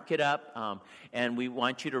can mark it up. And we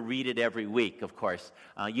want you to read it every week, of course.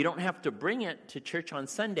 You don't have to bring it to church on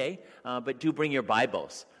Sunday, but do bring your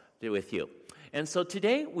Bibles with you. And so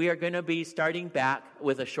today we are going to be starting back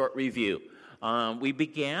with a short review. We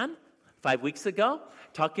began 5 weeks ago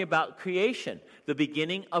talking about creation, the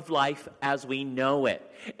beginning of life as we know it.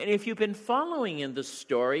 And if you've been following in the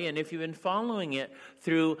story, and if you've been following it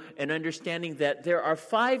through an understanding that there are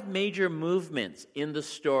 5 major movements in the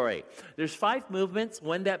story. There's 5 movements,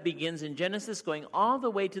 one that begins in Genesis going all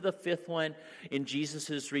the way to the 5th one in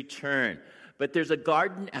Jesus' return. But there's a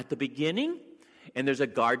garden at the beginning, and there's a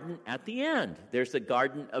garden at the end. There's the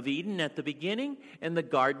Garden of Eden at the beginning and the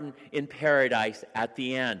garden in paradise at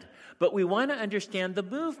the end. But we want to understand the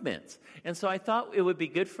movements. And so I thought it would be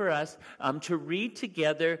good for us to read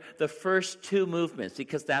together the first 2 movements,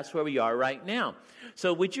 because that's where we are right now.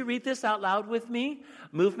 So would you read this out loud with me?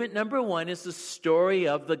 Movement number 1 is the story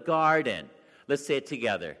of the garden. Let's say it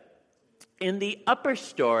together. In the upper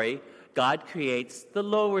story, God creates the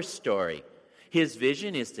lower story. His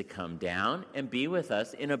vision is to come down and be with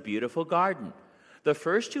us in a beautiful garden. The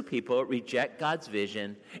first 2 people reject God's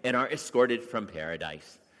vision and are escorted from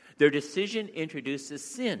paradise. Their decision introduces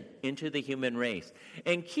sin into the human race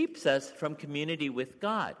and keeps us from community with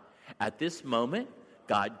God. At this moment,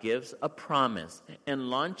 God gives a promise and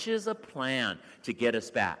launches a plan to get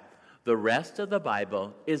us back. The rest of the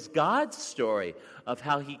Bible is God's story of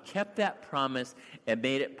how he kept that promise and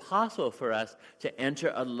made it possible for us to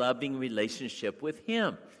enter a loving relationship with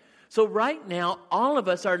him. So right now, all of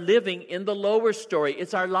us are living in the lower story.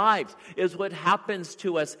 It's our lives. It's what happens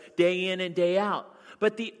to us day in and day out.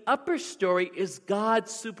 But the upper story is God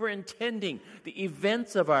superintending the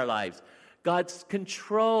events of our lives. God's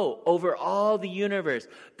control over all the universe,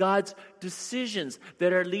 God's decisions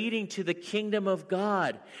that are leading to the kingdom of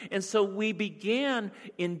God. And so we began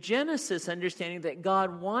in Genesis understanding that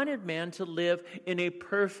God wanted man to live in a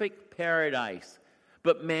perfect paradise,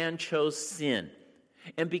 but man chose sin.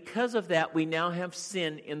 And because of that, we now have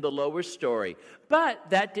sin in the lower story. But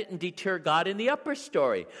that didn't deter God in the upper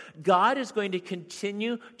story. God is going to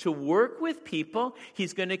continue to work with people.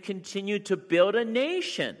 He's going to continue to build a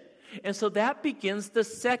nation. And so that begins the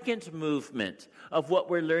second movement of what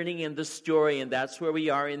we're learning in the story, and that's where we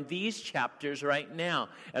are in these chapters right now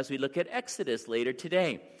as we look at Exodus later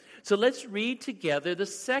today. So let's read together the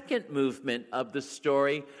second movement of the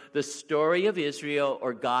story of Israel,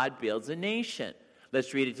 or God builds a nation.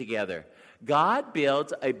 Let's read it together. God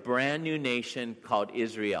builds a brand new nation called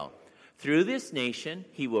Israel. Through this nation,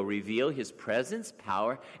 he will reveal his presence,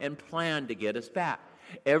 power, and plan to get us back.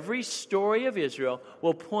 Every story of Israel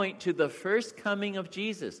will point to the first coming of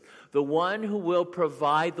Jesus, the one who will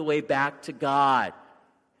provide the way back to God.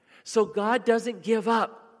 So God doesn't give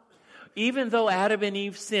up. Even though Adam and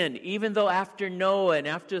Eve sinned, even though after Noah and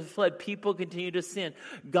after the flood people continue to sin,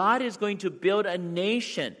 God is going to build a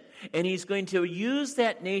nation, and he's going to use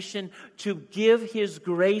that nation to give his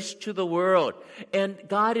grace to the world. And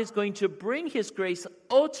God is going to bring his grace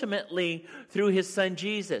ultimately through his son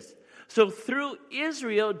Jesus. So through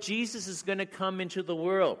Israel, Jesus is going to come into the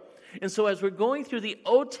world. And so as we're going through the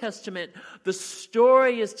Old Testament, the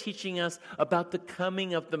story is teaching us about the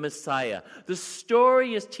coming of the Messiah. The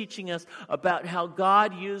story is teaching us about how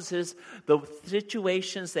God uses the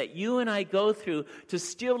situations that you and I go through to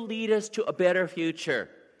still lead us to a better future.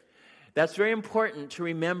 That's very important to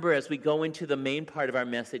remember as we go into the main part of our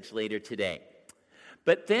message later today.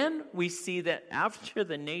 But then we see that after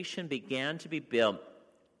the nation began to be built,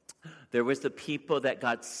 there was the people that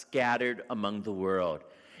got scattered among the world.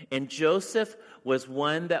 And Joseph was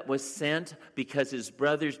one that was sent because his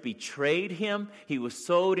brothers betrayed him. He was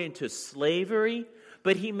sold into slavery,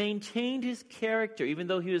 but he maintained his character even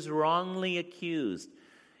though he was wrongly accused,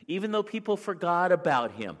 even though people forgot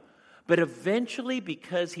about him. But eventually,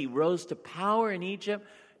 because he rose to power in Egypt,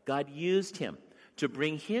 God used him to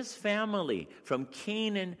bring his family from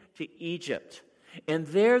Canaan to Egypt. And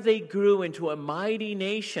there they grew into a mighty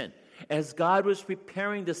nation as God was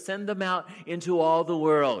preparing to send them out into all the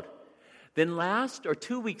world. Then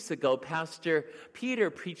 2 weeks ago, Pastor Peter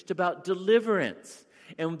preached about deliverance.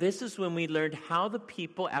 And this is when we learned how the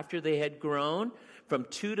people, after they had grown from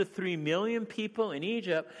 2 to 3 million people in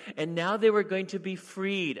Egypt, and now they were going to be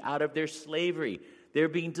freed out of their slavery. They're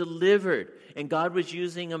being delivered. And God was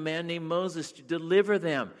using a man named Moses to deliver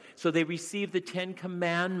them. So they received the 10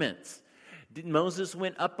 Commandments. Moses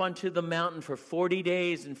went up onto the mountain for 40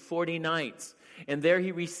 days and 40 nights. And there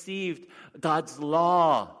he received God's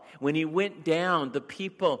law. When he went down, the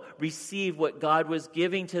people received what God was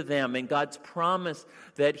giving to them and God's promise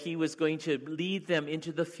that he was going to lead them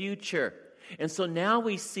into the future. And so now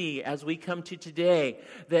we see, as we come to today,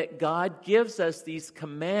 that God gives us these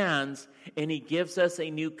commands and he gives us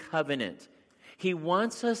a new covenant. He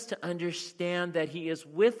wants us to understand that he is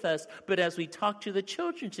with us, but as we talk to the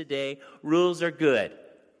children today, rules are good.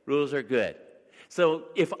 Rules are good. So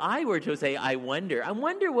if I were to say, I wonder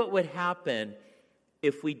what would happen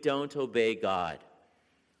if we don't obey God.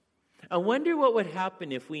 I wonder what would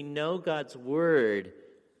happen if we know God's word,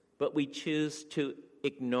 but we choose to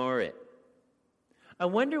ignore it. I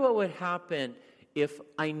wonder what would happen if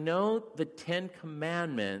I know the 10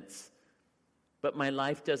 Commandments, but my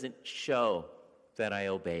life doesn't show that I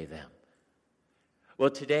obey them. Well,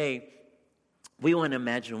 today, we want to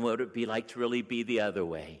imagine what it would be like to really be the other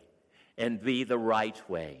way and be the right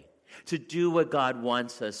way, to do what God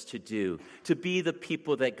wants us to do, to be the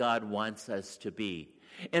people that God wants us to be.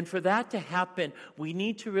 And for that to happen, we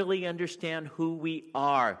need to really understand who we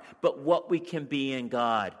are, but what we can be in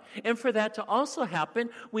God. And for that to also happen,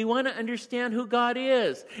 we want to understand who God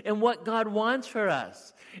is and what God wants for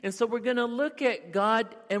us. And so we're going to look at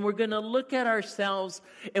God and we're going to look at ourselves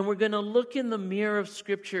and we're going to look in the mirror of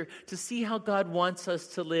Scripture to see how God wants us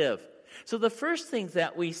to live. So the first thing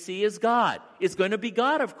that we see is God. It's going to be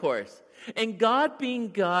God, of course. And God being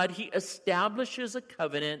God, he establishes a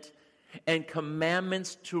covenant and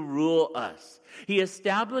commandments to rule us. He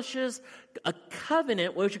establishes a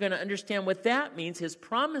covenant, which you're going to understand what that means, his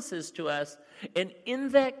promises to us. And in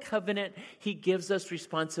that covenant, he gives us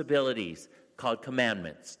responsibilities called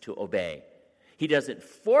commandments to obey. He doesn't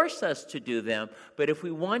force us to do them, but if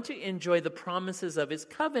we want to enjoy the promises of his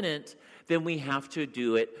covenant, then we have to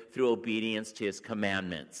do it through obedience to his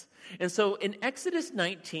commandments. And so in Exodus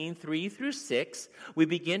 19, 3 through 6, we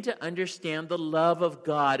begin to understand the love of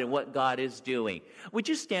God and what God is doing. Would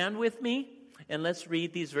you stand with me? And let's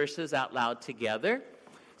read these verses out loud together.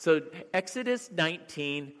 So Exodus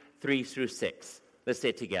 19, 3 through 6. Let's say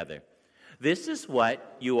it together. This is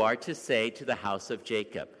what you are to say to the house of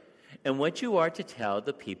Jacob, and what you are to tell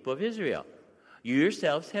the people of Israel. You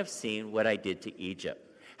yourselves have seen what I did to Egypt,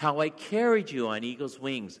 how I carried you on eagle's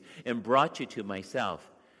wings and brought you to myself.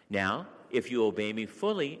 Now, if you obey me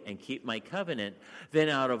fully and keep my covenant, then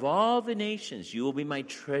out of all the nations you will be my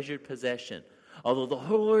treasured possession. Although the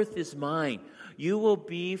whole earth is mine, you will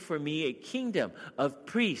be for me a kingdom of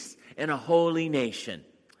priests and a holy nation.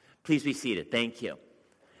 Please be seated. Thank you.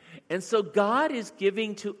 And so God is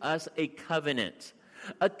giving to us a covenant.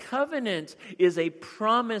 A covenant is a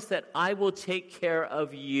promise that I will take care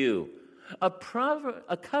of you. A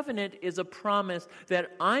covenant is a promise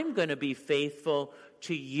that I'm going to be faithful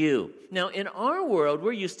to you. Now, in our world,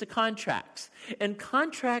 we're used to contracts, and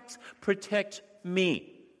contracts protect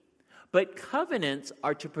me. But covenants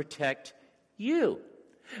are to protect you.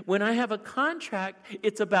 When I have a contract,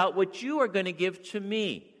 it's about what you are going to give to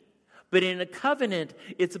me. But in a covenant,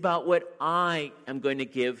 it's about what I am going to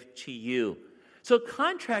give to you. So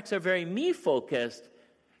contracts are very me-focused.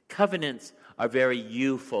 Covenants are very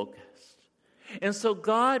you-focused. And so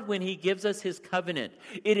God, when he gives us his covenant,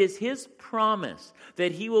 it is his promise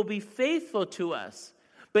that he will be faithful to us.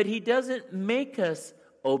 But he doesn't make us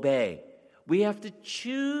obey. We have to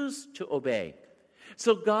choose to obey.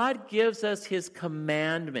 So God gives us his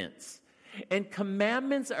commandments. And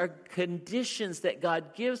commandments are conditions that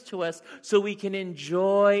God gives to us so we can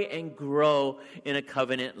enjoy and grow in a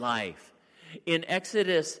covenant life. In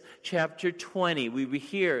Exodus chapter 20, we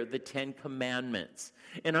hear the 10 commandments.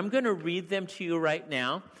 And I'm going to read them to you right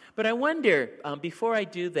now. But I wonder, before I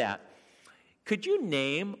do that, could you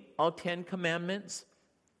name all 10 commandments?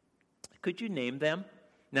 Could you name them?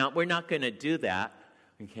 Now, we're not going to do that,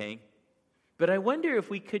 okay? But I wonder if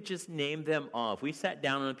we could just name them all. If we sat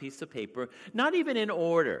down on a piece of paper, not even in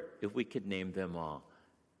order, if we could name them all.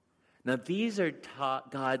 Now, these are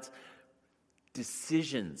God's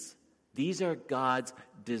decisions. These are God's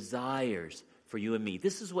desires for you and me.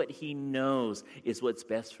 This is what he knows is what's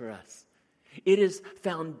best for us. It is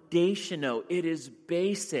foundational. It is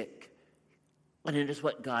basic. And it is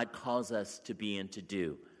what God calls us to be and to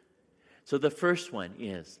do. So the first one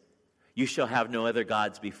is, you shall have no other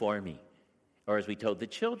gods before me. Or as we told the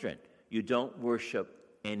children, you don't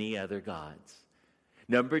worship any other gods.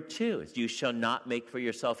 Number 2 is, you shall not make for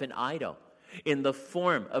yourself an idol in the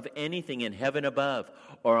form of anything in heaven above,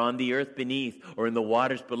 or on the earth beneath, or in the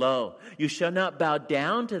waters below. You shall not bow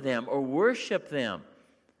down to them or worship them.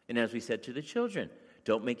 And as we said to the children,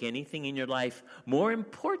 don't make anything in your life more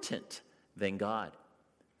important than God.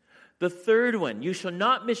 The third one, you shall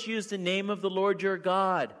not misuse the name of the Lord your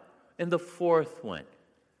God. And the fourth one,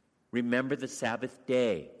 remember the Sabbath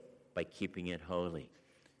day by keeping it holy.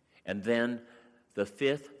 And then the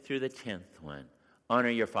 5th through the 10th one, honor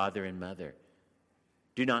your father and mother.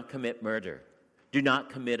 Do not commit murder. Do not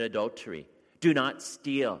commit adultery. Do not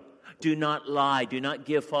steal. Do not lie. Do not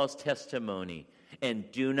give false testimony.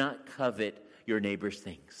 And do not covet your neighbor's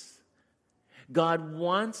things. God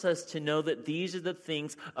wants us to know that these are the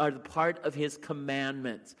things are part of his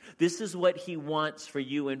commandments. This is what he wants for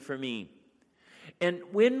you and for me. And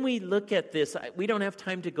when we look at this, we don't have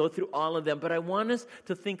time to go through all of them, but I want us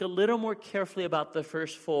to think a little more carefully about the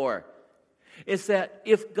first 4. Is that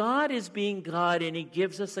if God is being God and he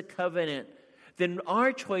gives us a covenant, then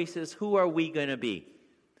our choice is, who are we going to be?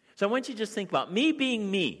 So I want you to just think about me being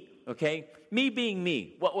me, okay? Me being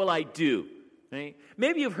me. What will I do? Right?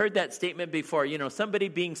 Maybe you've heard that statement before, somebody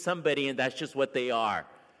being somebody and that's just what they are.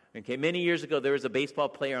 Okay, many years ago there was a baseball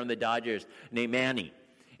player on the Dodgers named Manny.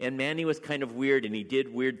 And Manny was kind of weird and he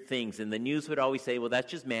did weird things. And the news would always say, well,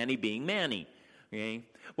 that's just Manny being Manny. Okay?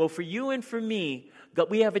 Well, for you and for me,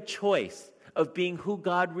 we have a choice of being who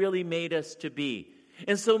God really made us to be.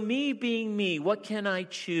 And so me being me, what can I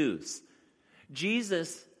choose?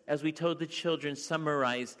 Jesus, as we told the children,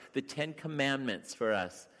 summarized the 10 commandments for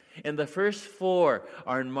us. And the first 4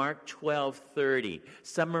 are in Mark 12:30,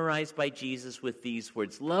 summarized by Jesus with these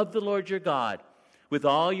words. Love the Lord your God with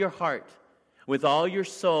all your heart, with all your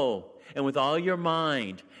soul, and with all your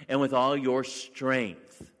mind, and with all your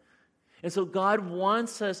strength. And so God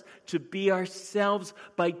wants us to be ourselves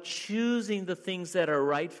by choosing the things that are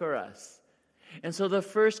right for us. And so the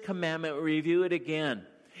first commandment, we'll review it again,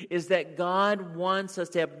 is that God wants us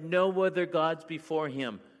to have no other gods before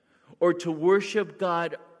him, or to worship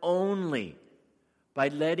God only by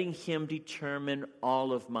letting him determine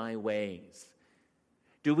all of my ways.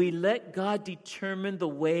 Do we let God determine the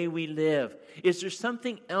way we live? Is there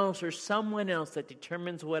something else or someone else that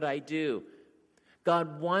determines what I do?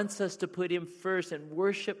 God wants us to put him first, and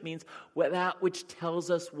worship means that which tells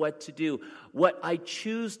us what to do. What I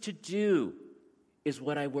choose to do is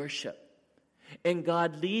what I worship. And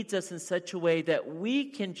God leads us in such a way that we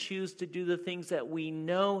can choose to do the things that we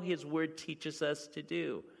know his word teaches us to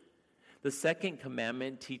do. The second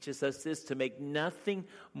commandment teaches us this, to make nothing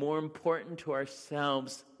more important to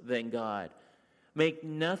ourselves than God. Make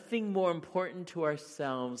nothing more important to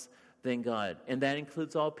ourselves than God. And that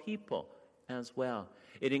includes all people as well.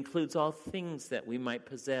 It includes all things that we might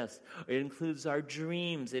possess. It includes our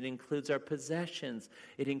dreams. It includes our possessions.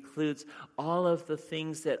 It includes all of the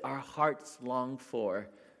things that our hearts long for.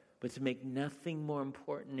 But to make nothing more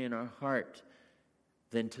important in our heart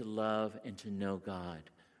than to love and to know God.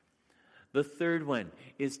 The third one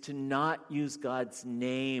is to not use God's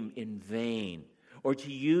name in vain, or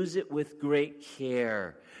to use it with great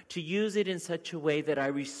care, to use it in such a way that I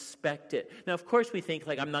respect it. Now, of course, we think,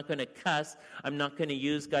 like, I'm not going to cuss, I'm not going to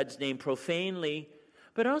use God's name profanely,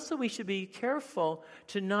 but also we should be careful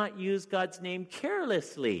to not use God's name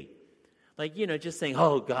carelessly. Like, just saying,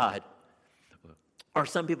 oh, God. Or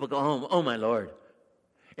some people go, oh, my Lord.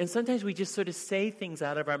 And sometimes we just sort of say things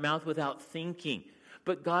out of our mouth without thinking.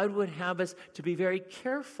 But God would have us to be very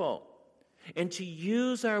careful and to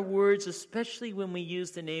use our words, especially when we use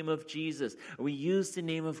the name of Jesus. We use the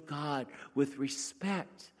name of God with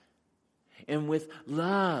respect and with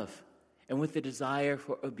love and with the desire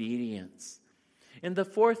for obedience. And the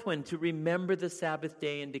fourth one, to remember the Sabbath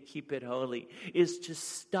day and to keep it holy, is to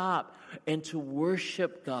stop and to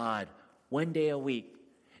worship God one day a week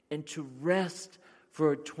and to rest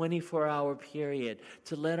for a 24-hour period,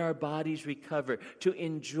 to let our bodies recover, to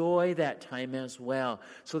enjoy that time as well,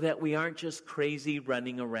 so that we aren't just crazy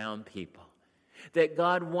running around people. That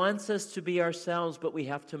God wants us to be ourselves, but we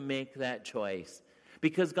have to make that choice.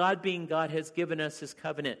 Because God being God has given us His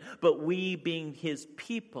covenant, but we being His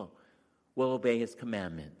people will obey His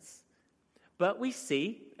commandments. But we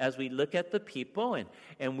see, as we look at the people,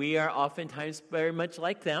 and we are oftentimes very much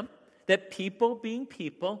like them, that people being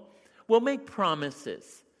people will make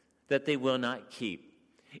promises that they will not keep.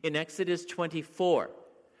 In Exodus 24,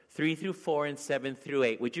 3-4 and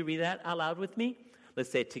 7-8. Would you read that out loud with me?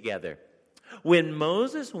 Let's say it together. When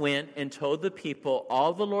Moses went and told the people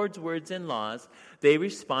all the Lord's words and laws, they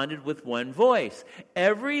responded with one voice.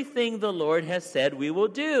 Everything the Lord has said we will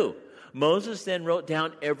do. Moses then wrote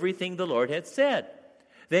down everything the Lord had said.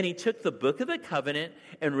 Then he took the book of the covenant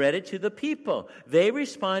and read it to the people. They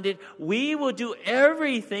responded, we will do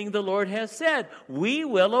everything the Lord has said. We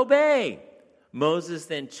will obey. Moses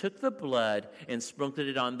then took the blood and sprinkled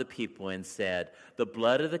it on the people and said, the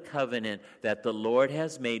blood of the covenant that the Lord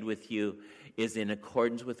has made with you is in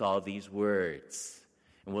accordance with all these words.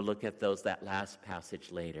 And we'll look at that last passage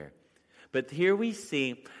later. But here we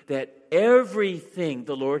see that everything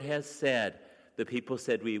the Lord has said, the people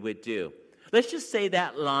said we would do. Let's just say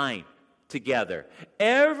that line together.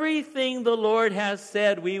 Everything the Lord has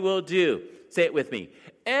said we will do. Say it with me.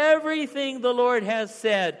 Everything the Lord has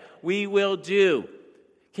said we will do.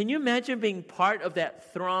 Can you imagine being part of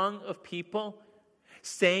that throng of people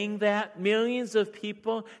saying that? Millions of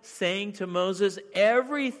people saying to Moses,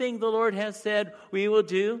 everything the Lord has said we will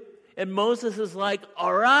do. And Moses is like,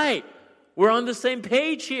 all right, we're on the same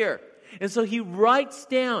page here. And so he writes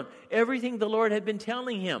down everything the Lord had been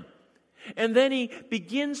telling him. And then he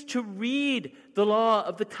begins to read the law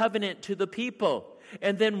of the covenant to the people.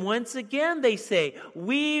 And then once again they say,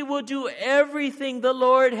 we will do everything the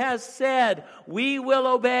Lord has said. We will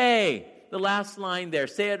obey. The last line there,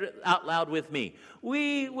 say it out loud with me.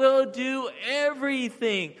 We will do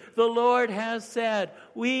everything the Lord has said.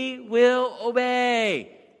 We will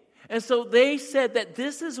obey. And so they said that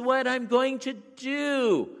this is what I'm going to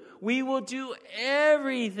do. We will do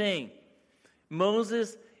everything.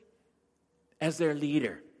 Moses, as their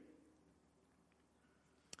leader,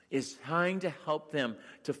 is trying to help them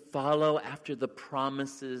to follow after the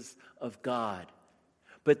promises of God.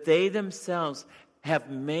 But they themselves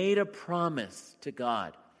have made a promise to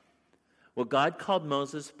God. Well, God called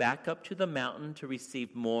Moses back up to the mountain to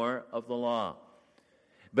receive more of the law.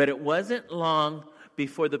 But it wasn't long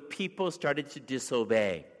before the people started to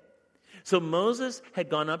disobey. So Moses had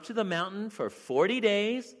gone up to the mountain for 40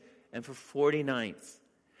 days and for 40 nights.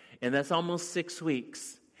 And that's almost 6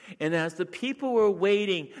 weeks. And as the people were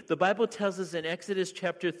waiting, the Bible tells us in Exodus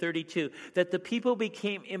chapter 32 that the people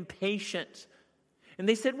became impatient. And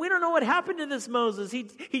they said, we don't know what happened to this Moses.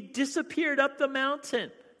 He disappeared up the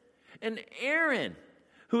mountain. And Aaron,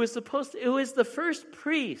 who is the first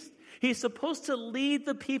priest, he's supposed to lead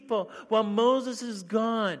the people while Moses is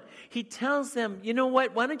gone. He tells them, you know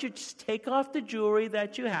what? Why don't you just take off the jewelry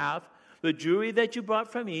that you have, the jewelry that you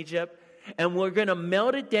brought from Egypt, and we're going to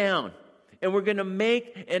melt it down. And we're going to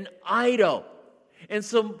make an idol. And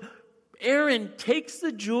so Aaron takes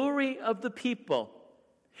the jewelry of the people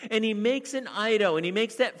and he makes an idol. And he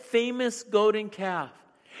makes that famous golden calf.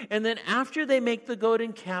 And then after they make the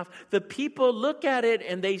golden calf, the people look at it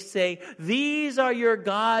and they say, these are your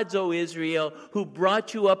gods, O Israel, who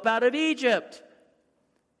brought you up out of Egypt.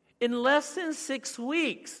 In less than 6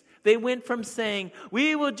 weeks, they went from saying,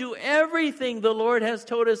 we will do everything the Lord has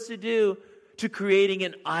told us to do, to creating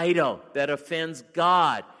an idol that offends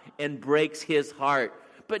God and breaks His heart.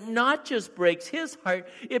 But not just breaks his heart,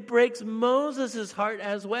 it breaks Moses' heart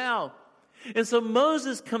as well. And so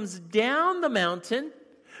Moses comes down the mountain,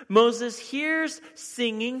 Moses hears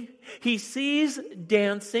singing, he sees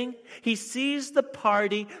dancing, he sees the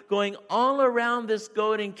party going all around this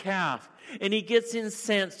golden calf, and he gets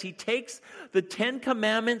incensed. He takes the 10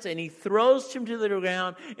 commandments and he throws them to the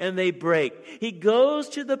ground and they break. He goes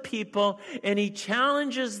to the people and he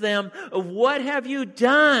challenges them of, what have you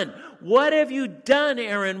done? What have you done,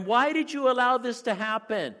 Aaron? Why did you allow this to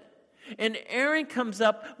happen? And Aaron comes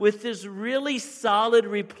up with this really solid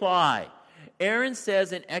reply. Aaron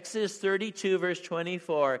says in Exodus 32, verse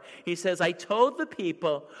 24, he says, I told the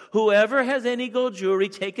people, whoever has any gold jewelry,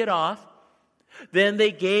 take it off. Then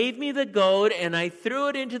they gave me the gold, and I threw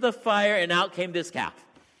it into the fire, and out came this calf.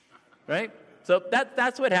 Right? So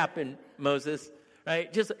that's what happened, Moses.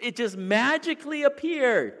 Right? It just magically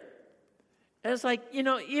appeared. And it's like,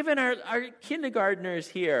 even our kindergartners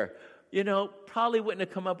here, probably wouldn't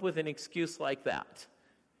have come up with an excuse like that.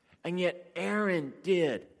 And yet Aaron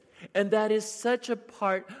did. And that is such a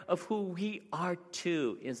part of who we are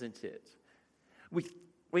too, isn't it?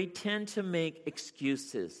 We tend to make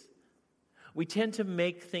excuses. We tend to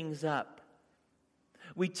make things up.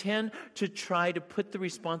 We tend to try to put the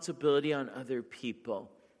responsibility on other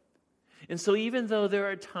people. And so even though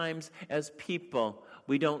there are times as people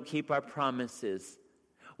we don't keep our promises,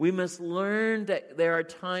 we must learn that there are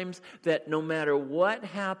times that no matter what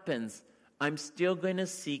happens, I'm still going to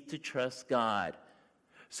seek to trust God.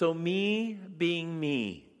 So me being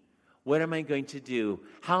me, what am I going to do?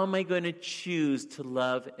 How am I going to choose to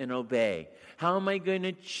love and obey? How am I going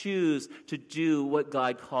to choose to do what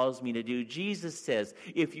God calls me to do? Jesus says,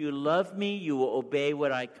 if you love me, you will obey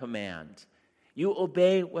what I command. You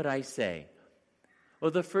obey what I say.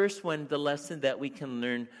 Well, the first one, the lesson that we can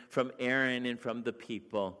learn from Aaron and from the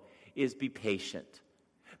people is be patient.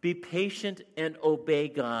 Be patient and obey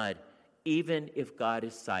God, even if God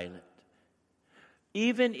is silent.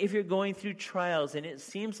 Even if you're going through trials and it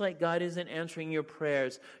seems like God isn't answering your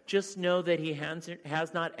prayers, just know that He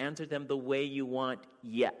has not answered them the way you want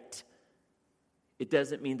yet. It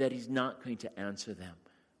doesn't mean that He's not going to answer them.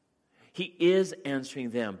 He is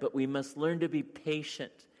answering them, but we must learn to be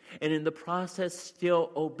patient and in the process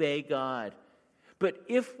still obey God. But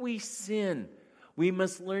if we sin, we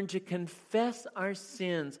must learn to confess our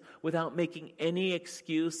sins without making any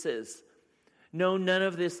excuses. No, none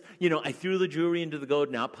of this, I threw the jewelry into the gold,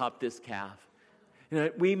 now pop this calf.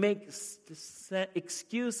 We make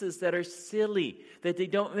excuses that are silly, that they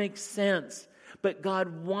don't make sense. But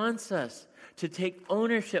God wants us to take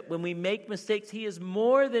ownership. When we make mistakes, He is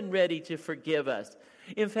more than ready to forgive us.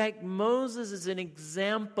 In fact, Moses is an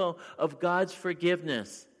example of God's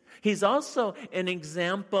forgiveness. He's also an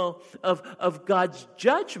example of God's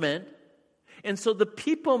judgment. And so the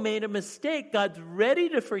people made a mistake. God's ready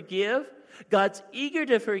to forgive. God's eager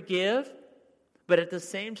to forgive, but at the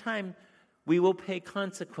same time, we will pay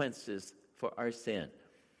consequences for our sin.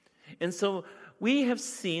 And so we have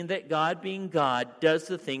seen that God, being God, does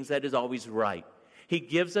the things that is always right. He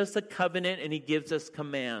gives us a covenant and He gives us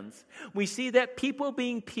commands. We see that people,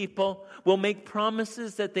 being people, will make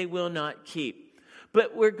promises that they will not keep.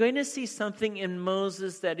 But we're going to see something in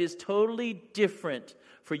Moses that is totally different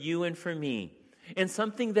for you and for me. And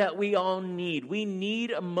something that we all need. We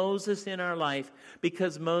need a Moses in our life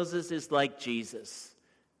because Moses is like Jesus.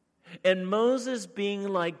 And Moses, being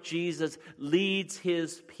like Jesus, leads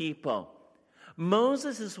his people.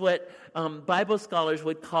 Moses is what Bible scholars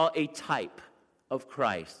would call a type of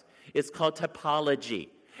Christ. It's called typology.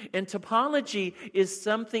 And typology is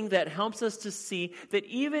something that helps us to see that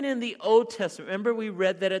even in the Old Testament, remember we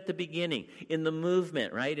read that at the beginning, in the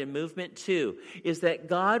movement, right? In movement 2, is that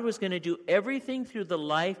God was going to do everything through the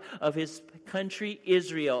life of His country,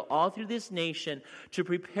 Israel, all through this nation, to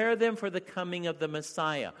prepare them for the coming of the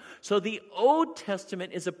Messiah. So the Old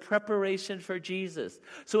Testament is a preparation for Jesus.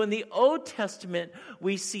 So in the Old Testament,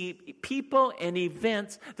 we see people and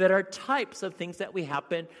events that are types of things that will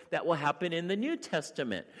happen in the New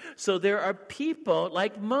Testament. So there are people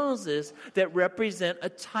like Moses that represent a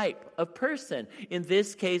type of person. In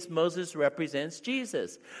this case, Moses represents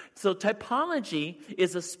Jesus. So typology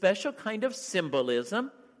is a special kind of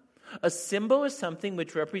symbolism. A symbol is something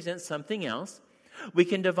which represents something else. We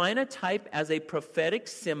can define a type as a prophetic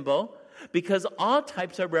symbol because all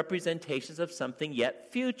types are representations of something yet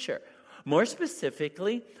future. More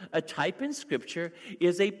specifically, a type in Scripture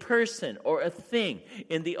is a person or a thing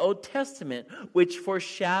in the Old Testament, which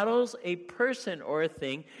foreshadows a person or a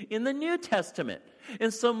thing in the New Testament.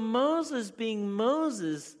 And so Moses being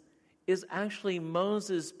Moses is actually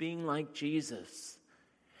Moses being like Jesus.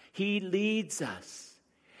 He leads us,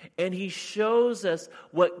 and He shows us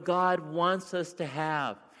what God wants us to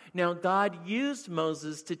have. Now, God used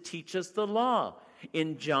Moses to teach us the law.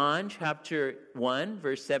 In John chapter 1,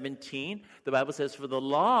 verse 17, the Bible says, "For the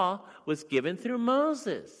law was given through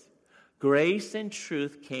Moses. Grace and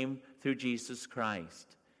truth came through Jesus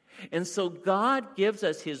Christ." And so God gives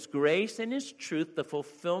us his grace and his truth, the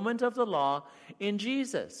fulfillment of the law in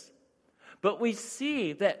Jesus. But we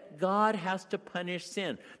see that God has to punish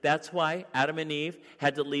sin. That's why Adam and Eve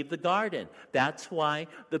had to leave the garden. That's why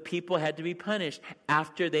the people had to be punished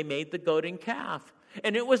after they made the golden calf.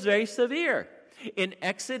 And it was very severe. In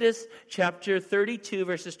Exodus chapter 32,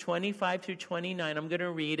 verses 25 through 29, I'm going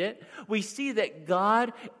to read it. We see that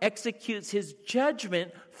God executes his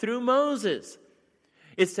judgment through Moses.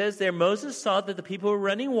 It says there, Moses saw that the people were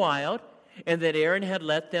running wild and that Aaron had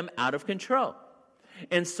let them out of control,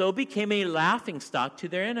 and so became a laughingstock to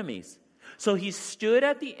their enemies. So he stood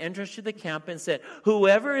at the entrance to the camp and said,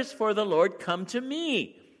 "Whoever is for the Lord, come to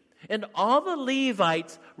me." And all the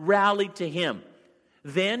Levites rallied to him.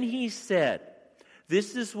 Then he said,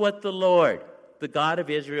 "This is what the Lord, the God of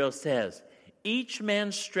Israel, says. Each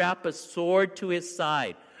man strap a sword to his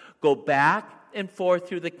side. Go back and forth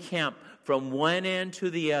through the camp from one end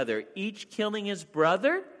to the other, each killing his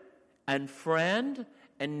brother and friend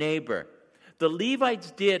and neighbor." The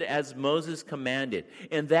Levites did as Moses commanded,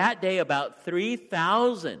 and that day about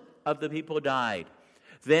 3,000 of the people died.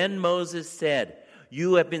 Then Moses said,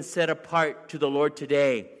 "You have been set apart to the Lord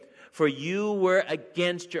today, for you were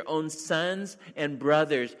against your own sons and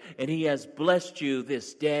brothers, and he has blessed you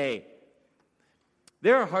this day."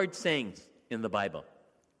 There are hard sayings in the Bible.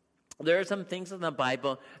 There are some things in the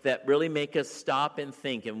Bible that really make us stop and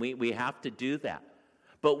think, and we have to do that.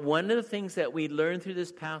 But one of the things that we learn through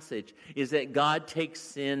this passage is that God takes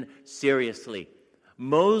sin seriously.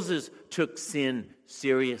 Moses took sin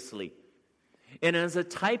seriously. And as a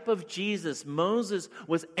type of Jesus, Moses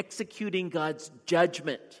was executing God's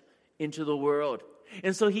judgment into the world.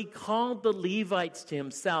 And so he called the Levites to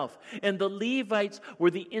himself. And the Levites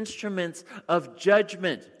were the instruments of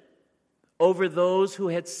judgment over those who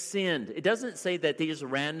had sinned. It doesn't say that they just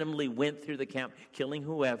randomly went through the camp killing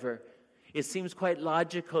whoever. It seems quite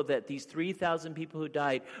logical that these 3,000 people who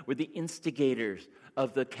died were the instigators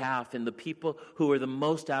of the calf and the people who were the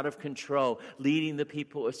most out of control, leading the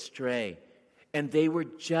people astray. And they were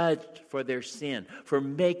judged for their sin, for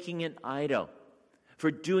making an idol,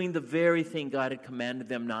 for doing the very thing God had commanded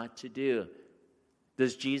them not to do.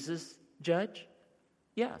 Does Jesus judge?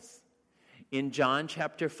 Yes. In John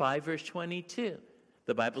chapter 5, verse 22,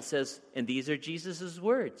 the Bible says, and these are Jesus'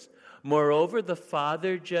 words, "Moreover, the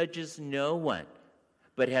Father judges no one,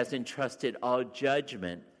 but has entrusted all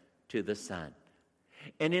judgment to the Son."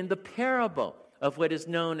 And in the parable of what is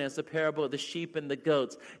known as the parable of the sheep and the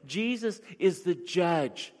goats, Jesus is the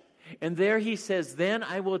judge. And there he says, "Then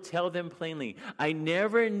I will tell them plainly, I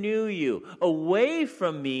never knew you. Away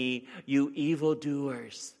from me, you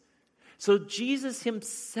evildoers." So Jesus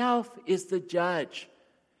himself is the judge.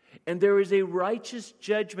 And there is a righteous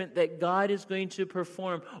judgment that God is going to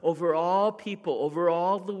perform over all people, over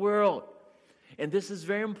all the world. And this is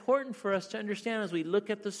very important for us to understand as we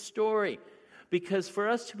look at the story. Because for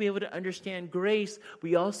us to be able to understand grace,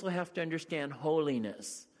 we also have to understand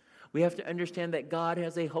holiness. We have to understand that God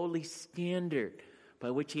has a holy standard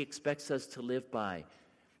by which he expects us to live by.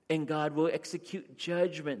 And God will execute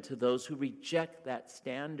judgment to those who reject that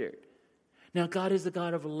standard. Now, God is a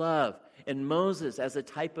God of love, and Moses, as a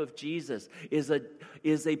type of Jesus, is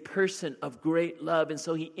a person of great love, and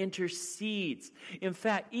so he intercedes. In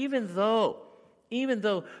fact, even though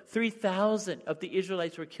 3,000 of the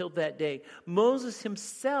Israelites were killed that day, Moses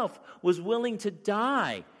himself was willing to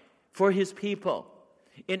die for his people.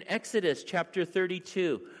 In Exodus chapter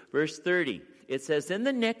 32, verse 30, it says, "Then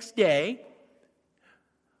the next day,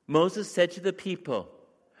 Moses said to the people,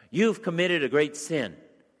 'You've committed a great sin.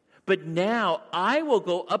 But now I will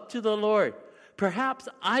go up to the Lord. Perhaps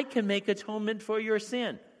I can make atonement for your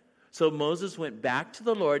sin.' So Moses went back to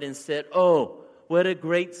the Lord and said, 'Oh, what a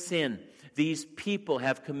great sin these people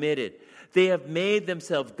have committed. They have made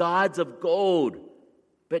themselves gods of gold.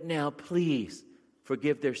 But now please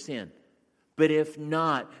forgive their sin. But if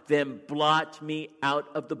not, then blot me out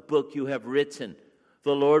of the book you have written.'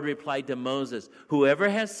 The Lord replied to Moses, 'Whoever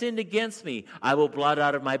has sinned against me, I will blot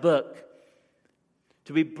out of my book.'"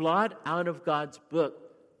 To be blotted out of God's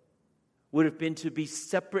book would have been to be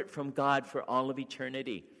separate from God for all of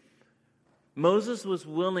eternity. Moses was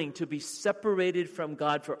willing to be separated from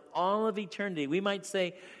God for all of eternity. We might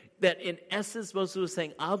say that in essence, Moses was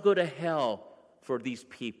saying, "I'll go to hell for these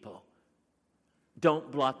people.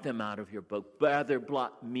 Don't blot them out of your book. Rather,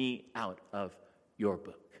 blot me out of your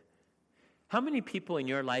book." How many people in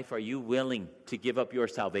your life are you willing to give up your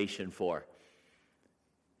salvation for?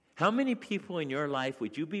 How many people in your life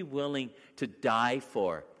would you be willing to die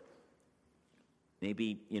for?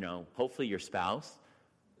 Maybe, hopefully your spouse,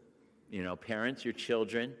 parents, your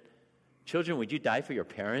children. Children, would you die for your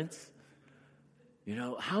parents?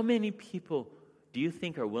 How many people do you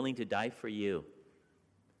think are willing to die for you?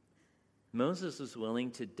 Moses was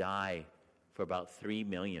willing to die for about 3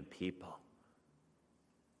 million people.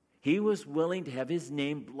 He was willing to have his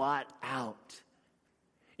name blot out.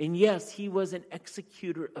 And yes, he was an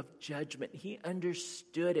executor of judgment. He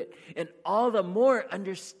understood it. And all the more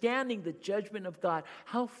understanding the judgment of God,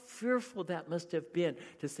 how fearful that must have been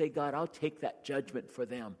to say, God, I'll take that judgment for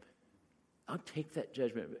them. I'll take that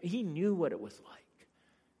judgment. He knew what it was like,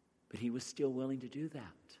 but he was still willing to do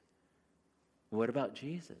that. What about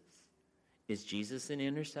Jesus? Is Jesus an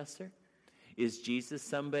intercessor? Is Jesus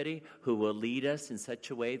somebody who will lead us in such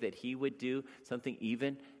a way that he would do something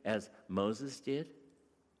even as Moses did?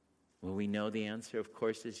 Well, we know the answer, of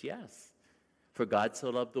course, is yes. For God so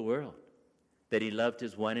loved the world that he loved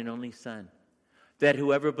his one and only Son, that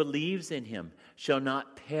whoever believes in him shall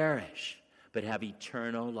not perish, but have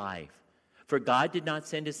eternal life. For God did not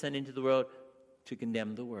send his Son into the world to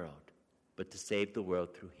condemn the world, but to save the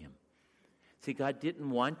world through him. See, God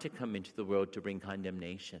didn't want to come into the world to bring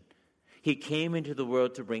condemnation. He came into the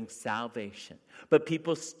world to bring salvation. But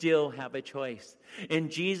people still have a choice.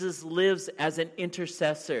 And Jesus lives as an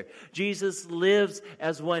intercessor. Jesus lives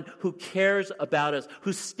as one who cares about us,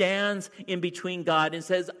 who stands in between God and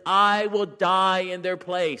says, I will die in their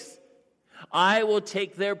place. I will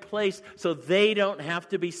take their place so they don't have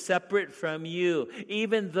to be separate from you.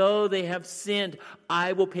 Even though they have sinned,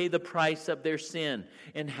 I will pay the price of their sin.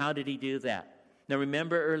 And how did he do that? Now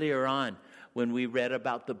remember earlier on, when we read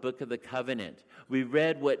about the book of the covenant, we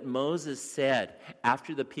read what Moses said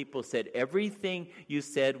after the people said, everything you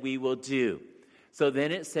said we will do. So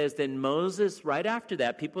then it says, then Moses, right after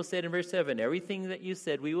that, people said in verse 7, everything that you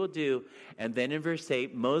said we will do. And then in verse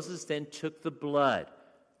 8, Moses then took the blood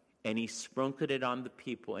and he sprinkled it on the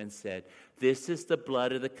people and said, this is the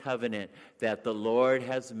blood of the covenant that the Lord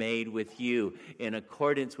has made with you in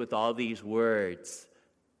accordance with all these words.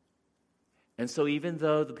 And so even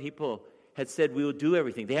though the people had said, we will do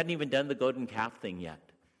everything. They hadn't even done the golden calf thing yet.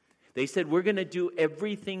 They said, we're going to do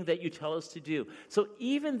everything that you tell us to do. So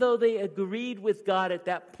even though they agreed with God at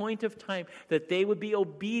that point of time that they would be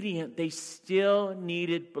obedient, they still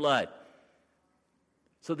needed blood.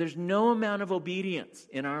 So there's no amount of obedience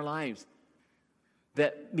in our lives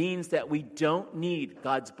that means that we don't need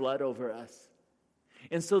God's blood over us.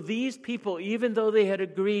 And so these people, even though they had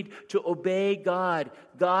agreed to obey God,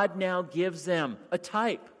 God now gives them a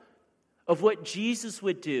type of what Jesus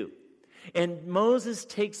would do. And Moses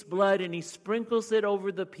takes blood and he sprinkles it over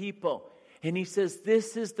the people. And he says,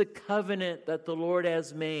 this is the covenant that the Lord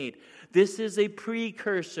has made. This is a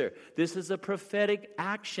precursor. This is a prophetic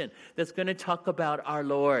action that's going to talk about our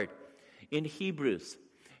Lord. In Hebrews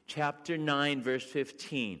chapter 9, verse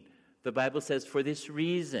 15, the Bible says, for this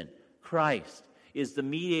reason, Christ is the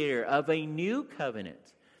mediator of a new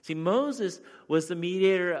covenant. See, Moses was the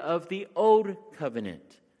mediator of the old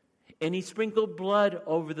covenant. And he sprinkled blood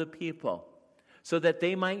over the people so that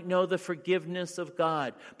they might know the forgiveness of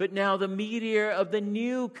God. But now the mediator of the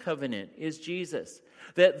new covenant is Jesus,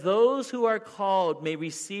 that those who are called may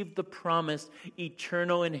receive the promised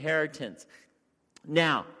eternal inheritance,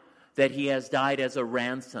 now that he has died as a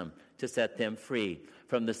ransom to set them free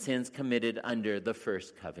from the sins committed under the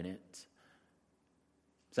first covenant.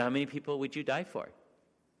 So how many people would you die for?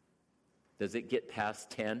 Does it get past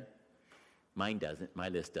 10? Mine doesn't. My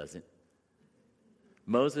list doesn't.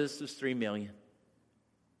 Moses was 3 million.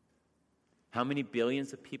 How many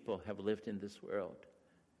billions of people have lived in this world?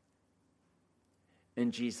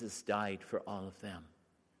 And Jesus died for all of them.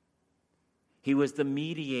 He was the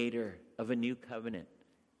mediator of a new covenant.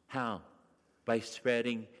 How? By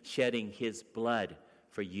shedding his blood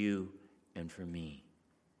for you and for me.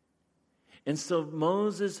 And so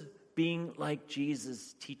Moses, being like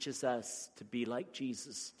Jesus, teaches us to be like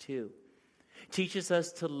Jesus too. Teaches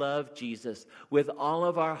us to love Jesus with all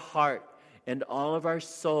of our heart and all of our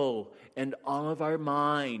soul and all of our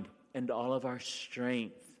mind and all of our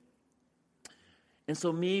strength. And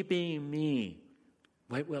so me being me,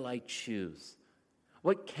 what will I choose?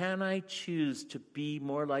 What can I choose to be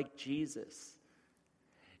more like Jesus?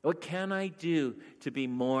 What can I do to be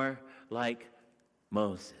more like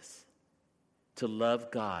Moses? To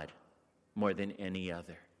love God more than any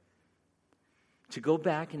other. To go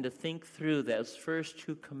back and to think through those first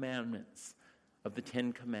 2 commandments of the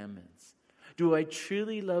 10 commandments. Do I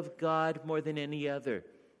truly love God more than any other?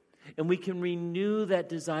 And we can renew that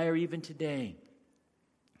desire even today.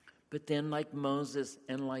 But then, like Moses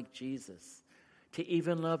and like Jesus, to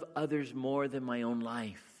even love others more than my own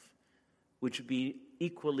life, which would be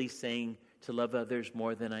equally saying to love others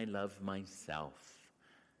more than I love myself.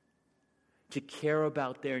 To care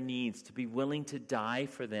about their needs, to be willing to die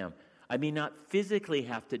for them. I may not physically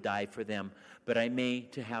have to die for them, but I may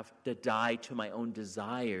to have to die to my own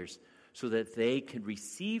desires so that they can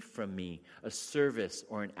receive from me a service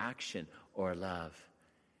or an action or love.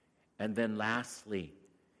 And then lastly,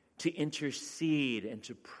 to intercede and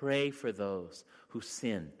to pray for those who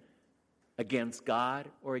sin against God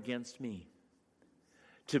or against me.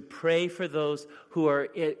 To pray for those who are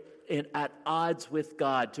at odds with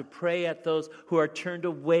God, to pray at those who are turned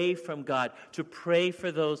away from God, to pray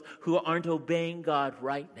for those who aren't obeying God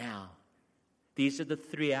right now. These are the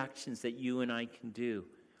three actions that you and I can do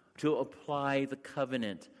to apply the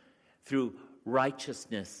covenant through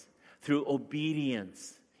righteousness, through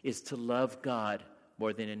obedience, is to love God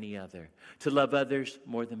more than any other, to love others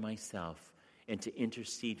more than myself, and to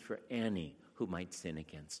intercede for any who might sin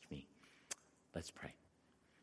against me. Let's pray.